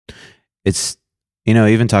 It's,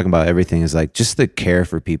 even talking about everything is like just the care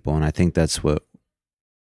for people. And I think that's what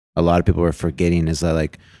a lot of people are forgetting is that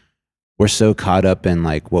like we're so caught up in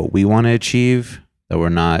like what we want to achieve that we're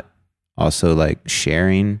not also like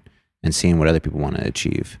sharing and seeing what other people want to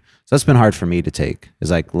achieve. So that's been hard for me to take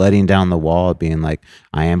is like letting down the wall, being like,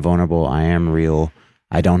 I am vulnerable. I am real.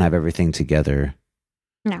 I don't have everything together.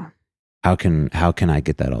 No. How can I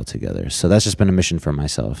get that all together? So that's just been a mission for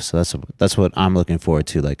myself. So that's what I'm looking forward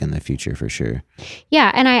to like in the future for sure.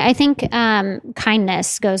 Yeah. And I think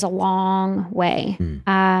kindness goes a long way.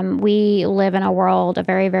 We live in a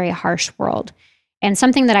very, very harsh world. And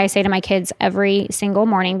something that I say to my kids every single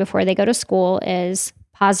morning before they go to school is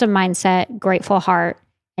positive mindset, grateful heart,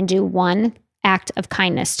 and do one act of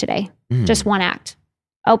kindness today. Just one act.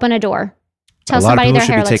 Open a door. Tell somebody their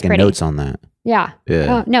hair looks pretty. Taking notes on that. Yeah.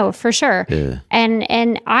 Oh, no, for sure. Yeah.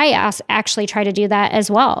 And I actually try to do that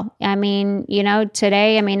as well. I mean,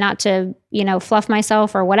 today, not to, fluff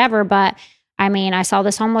myself or whatever, but I saw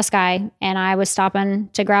this homeless guy and I was stopping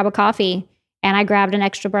to grab a coffee and I grabbed an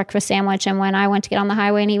extra breakfast sandwich. And when I went to get on the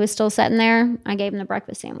highway and he was still sitting there, I gave him the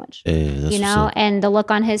breakfast sandwich, and the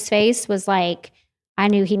look on his face was like, I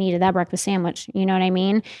knew he needed that breakfast sandwich. You know what I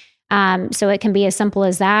mean? So it can be as simple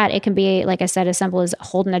as that. It can be, like I said, as simple as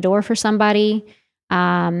holding a door for somebody.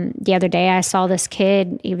 The other day I saw this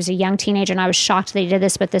kid, he was a young teenager and I was shocked that he did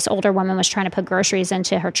this, but this older woman was trying to put groceries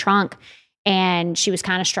into her trunk and she was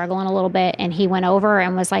kind of struggling a little bit. And he went over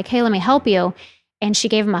and was like, hey, let me help you. And she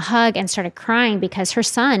gave him a hug and started crying because her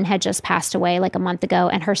son had just passed away like a month ago.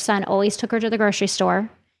 And her son always took her to the grocery store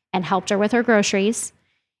and helped her with her groceries.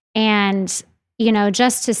 And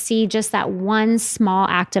just to see just that one small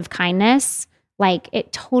act of kindness, like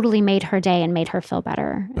it totally made her day and made her feel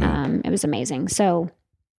better. It was amazing. So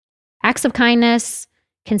acts of kindness,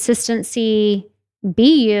 consistency,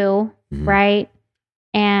 be you, right?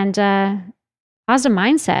 And positive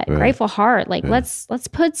mindset, grateful heart. Like let's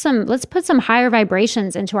put some higher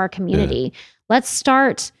vibrations into our community. Let's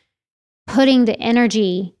start putting the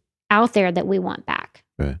energy out there that we want back.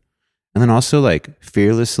 Right. And then also like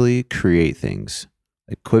fearlessly create things.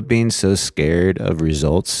 Like quit being so scared of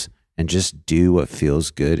results and just do what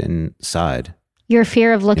feels good inside. Your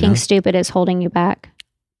fear of looking stupid is holding you back.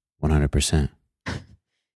 100%.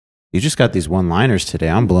 You just got these one-liners today.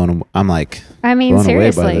 I'm blown seriously.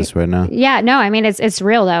 Away by this right now. Yeah, no, it's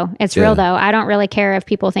real though. It's real though. I don't really care if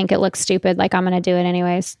people think it looks stupid. Like I'm going to do it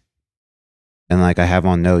anyways. And like I have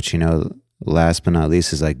on notes, last but not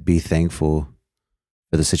least is like be thankful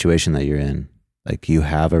for the situation that you're in. Like you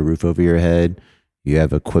have a roof over your head, you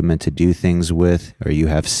have equipment to do things with, or you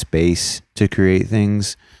have space to create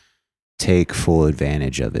things. Take full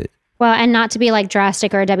advantage of it. Well, and not to be like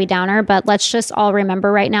drastic or a Debbie Downer, but let's just all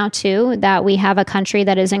remember right now too, that we have a country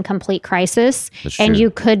that is in complete crisis. And you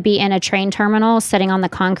could be in a train terminal sitting on the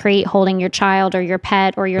concrete, holding your child or your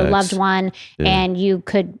pet or your loved one. Yeah. And you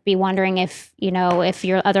could be wondering if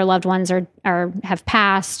your other loved ones are have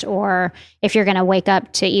passed, or if you're going to wake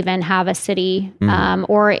up to even have a city,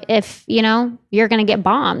 or if, you're going to get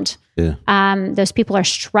bombed. Yeah. Those people are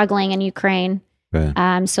struggling in Ukraine.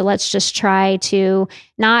 Right. So let's just try to,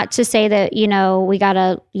 not to say that, we got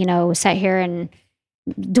to, sit here and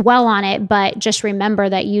dwell on it, but just remember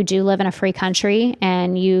that you do live in a free country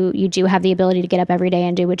and you do have the ability to get up every day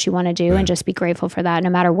and do what you want to do, and just be grateful for that no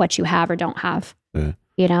matter what you have or don't have, And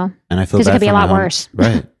I feel because it could be a lot worse.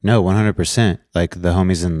 Right. No, 100%. Like the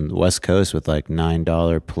homies in the West Coast with like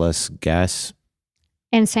 $9 plus gas.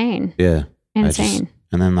 Insane. Yeah. Insane.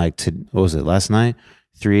 And then like, what was it, last night?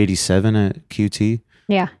 387 at QT.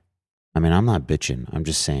 Yeah. I mean, I'm not bitching. I'm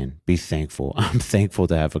just saying, be thankful. I'm thankful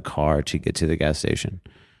to have a car to get to the gas station.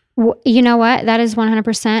 You know what? That is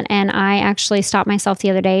 100%. And I actually stopped myself the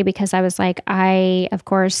other day because I was like, of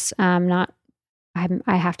course, I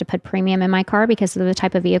have to put premium in my car because of the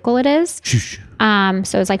type of vehicle it is.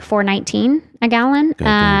 So it's like $4.19 a gallon.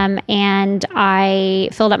 And I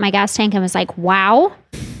filled up my gas tank and was like, wow.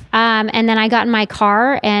 And then I got in my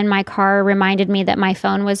car and my car reminded me that my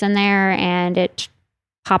phone was in there and it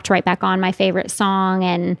popped right back on my favorite song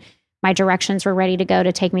and my directions were ready to go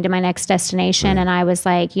to take me to my next destination. And I was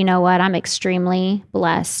like, you know what? I'm extremely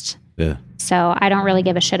blessed. Yeah. So I don't really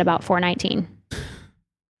give a shit about $4.19.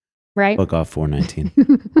 Right? Fuck off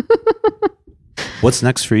 $4.19. What's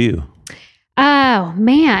next for you? Oh,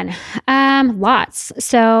 man. Lots.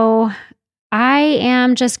 So I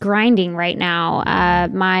am just grinding right now.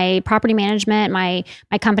 My property management, my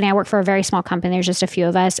company, I work for a very small company. There's just a few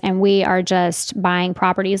of us, and we are just buying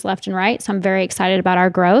properties left and right. So I'm very excited about our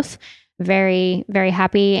growth. Very, very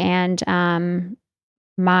happy. And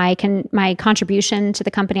my contribution to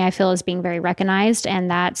the company, I feel, is being very recognized.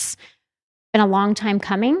 And that's been a long time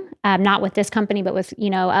coming. Not with this company, but with,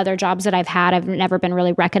 other jobs that I've had. I've never been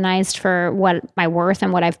really recognized for what my worth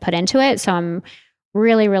and what I've put into it. So I'm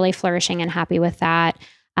really, really flourishing and happy with that.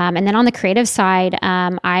 And then on the creative side,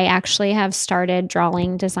 I actually have started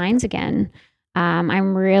drawing designs again.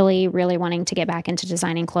 I'm really, really wanting to get back into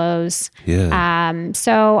designing clothes. Yeah.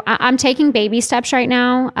 So I'm taking baby steps right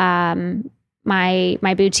now.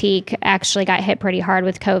 My boutique actually got hit pretty hard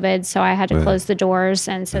with COVID, so I had to close the doors.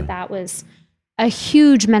 And so that was a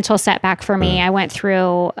huge mental setback for me. I went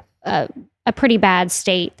through a pretty bad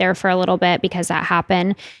state there for a little bit because that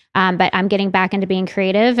happened. But I'm getting back into being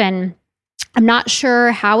creative, and I'm not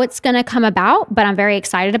sure how it's going to come about, but I'm very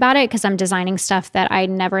excited about it because I'm designing stuff that I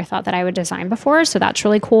never thought that I would design before. So that's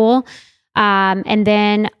really cool. And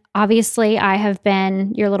then obviously I have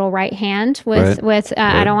been your little right hand with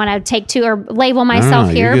I don't want to take to or label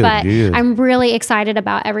myself here, but I'm really excited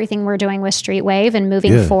about everything we're doing with Streetwave and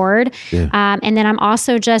moving forward. And then I'm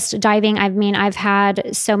also just diving. I've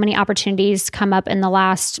had so many opportunities come up in the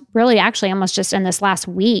last, really actually almost just in this last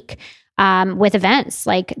week, with events.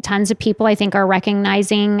 Like tons of people I think are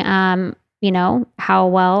recognizing, how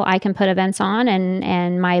well I can put events on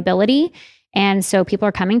and my ability. And so people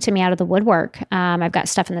are coming to me out of the woodwork. I've got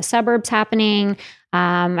stuff in the suburbs happening.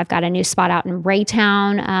 I've got a new spot out in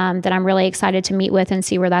Raytown that I'm really excited to meet with and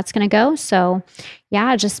see where that's going to go. So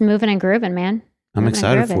yeah, just moving and grooving, man. I'm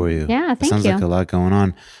excited for you. Yeah, thank you. Sounds like a lot going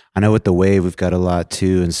on. I know with the Wave, we've got a lot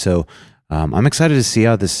too. And so I'm excited to see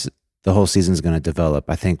how the whole season is going to develop.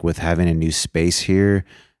 I think with having a new space here,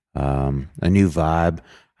 a new vibe,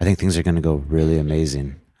 I think things are going to go really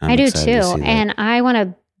amazing. I do too. And I want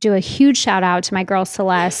to do a huge shout out to my girl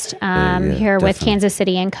Celeste here with Kansas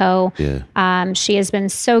City & Co. She has been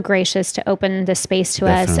so gracious to open the space to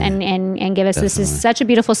us and give us, this is such a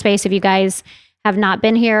beautiful space. If you guys have not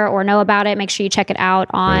been here or know about it, make sure you check it out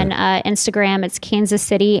on Instagram. It's Kansas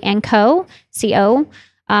City & Co. CO.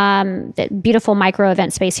 The beautiful micro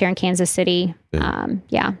event space here in Kansas City.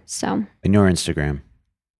 So. And your Instagram?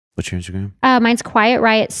 What's your Instagram? Mine's Quiet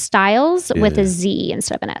Riot Styles with a Z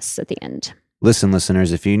instead of an S at the end. Listen,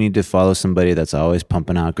 listeners, if you need to follow somebody that's always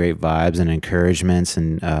pumping out great vibes and encouragements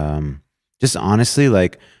and just honestly,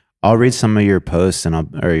 like I'll read some of your posts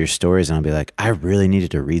or your stories and I'll be like, I really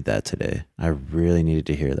needed to read that today. I really needed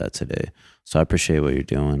to hear that today. So I appreciate what you're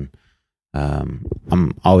doing.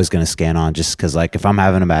 I'm always going to scan on just because like if I'm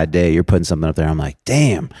having a bad day, you're putting something up there. I'm like,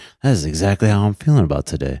 damn, that is exactly how I'm feeling about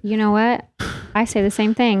today. You know what? I say the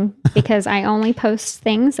same thing because I only post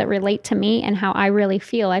things that relate to me and how I really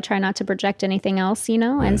feel. I try not to project anything else,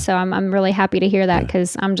 and so I'm really happy to hear that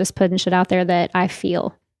because I'm just putting shit out there that I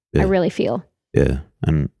feel. I really feel. Yeah.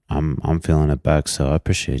 And I'm feeling it back. So I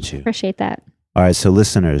appreciate you. Appreciate that. All right, so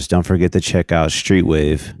listeners, don't forget to check out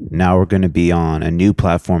Streetwave. Now we're going to be on a new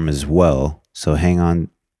platform as well. So hang on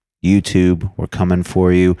YouTube. We're coming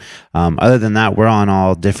for you. Other than that, we're on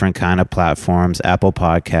all different kind of platforms, Apple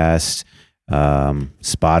Podcasts,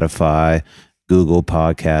 Spotify, Google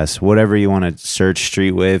Podcasts, whatever you want to search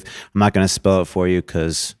Streetwave. I'm not going to spell it for you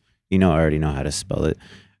because I already know how to spell it.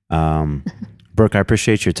 Brooke, I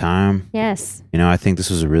appreciate your time. Yes. I think this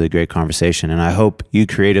was a really great conversation, and I hope you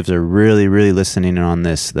creatives are really, really listening in on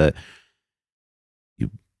this, that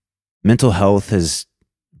mental health has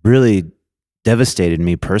really devastated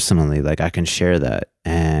me personally. Like I can share that,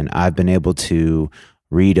 and I've been able to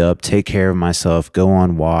read up, take care of myself, go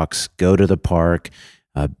on walks, go to the park,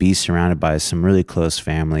 be surrounded by some really close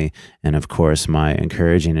family, and of course my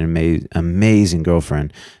encouraging and amazing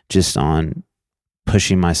girlfriend, just on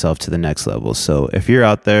pushing myself to the next level. So if you're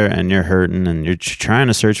out there and you're hurting and you're trying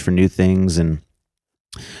to search for new things and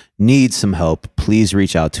need some help, please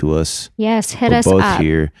reach out to us. Yes, hit We're us both up.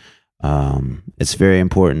 here. It's very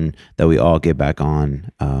important that we all get back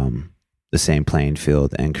on the same playing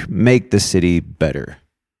field and make the city better.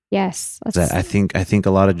 Yes. I think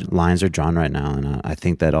a lot of lines are drawn right now, and I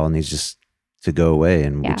think that all needs just to go away,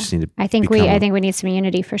 and we just need to. I think we need some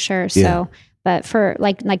unity for sure. So, Yeah. but for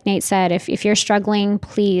like Nate said, if you're struggling,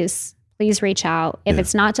 please reach out. If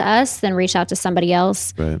it's not to us, then reach out to somebody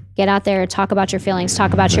else. Right. Get out there, talk about your feelings,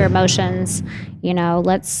 talk about your emotions. You know,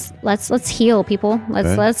 let's heal, people.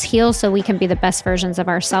 Let's heal so we can be the best versions of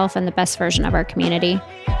ourselves and the best version of our community.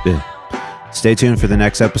 Yeah. Stay tuned for the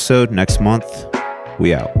next episode next month.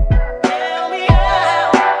 We out.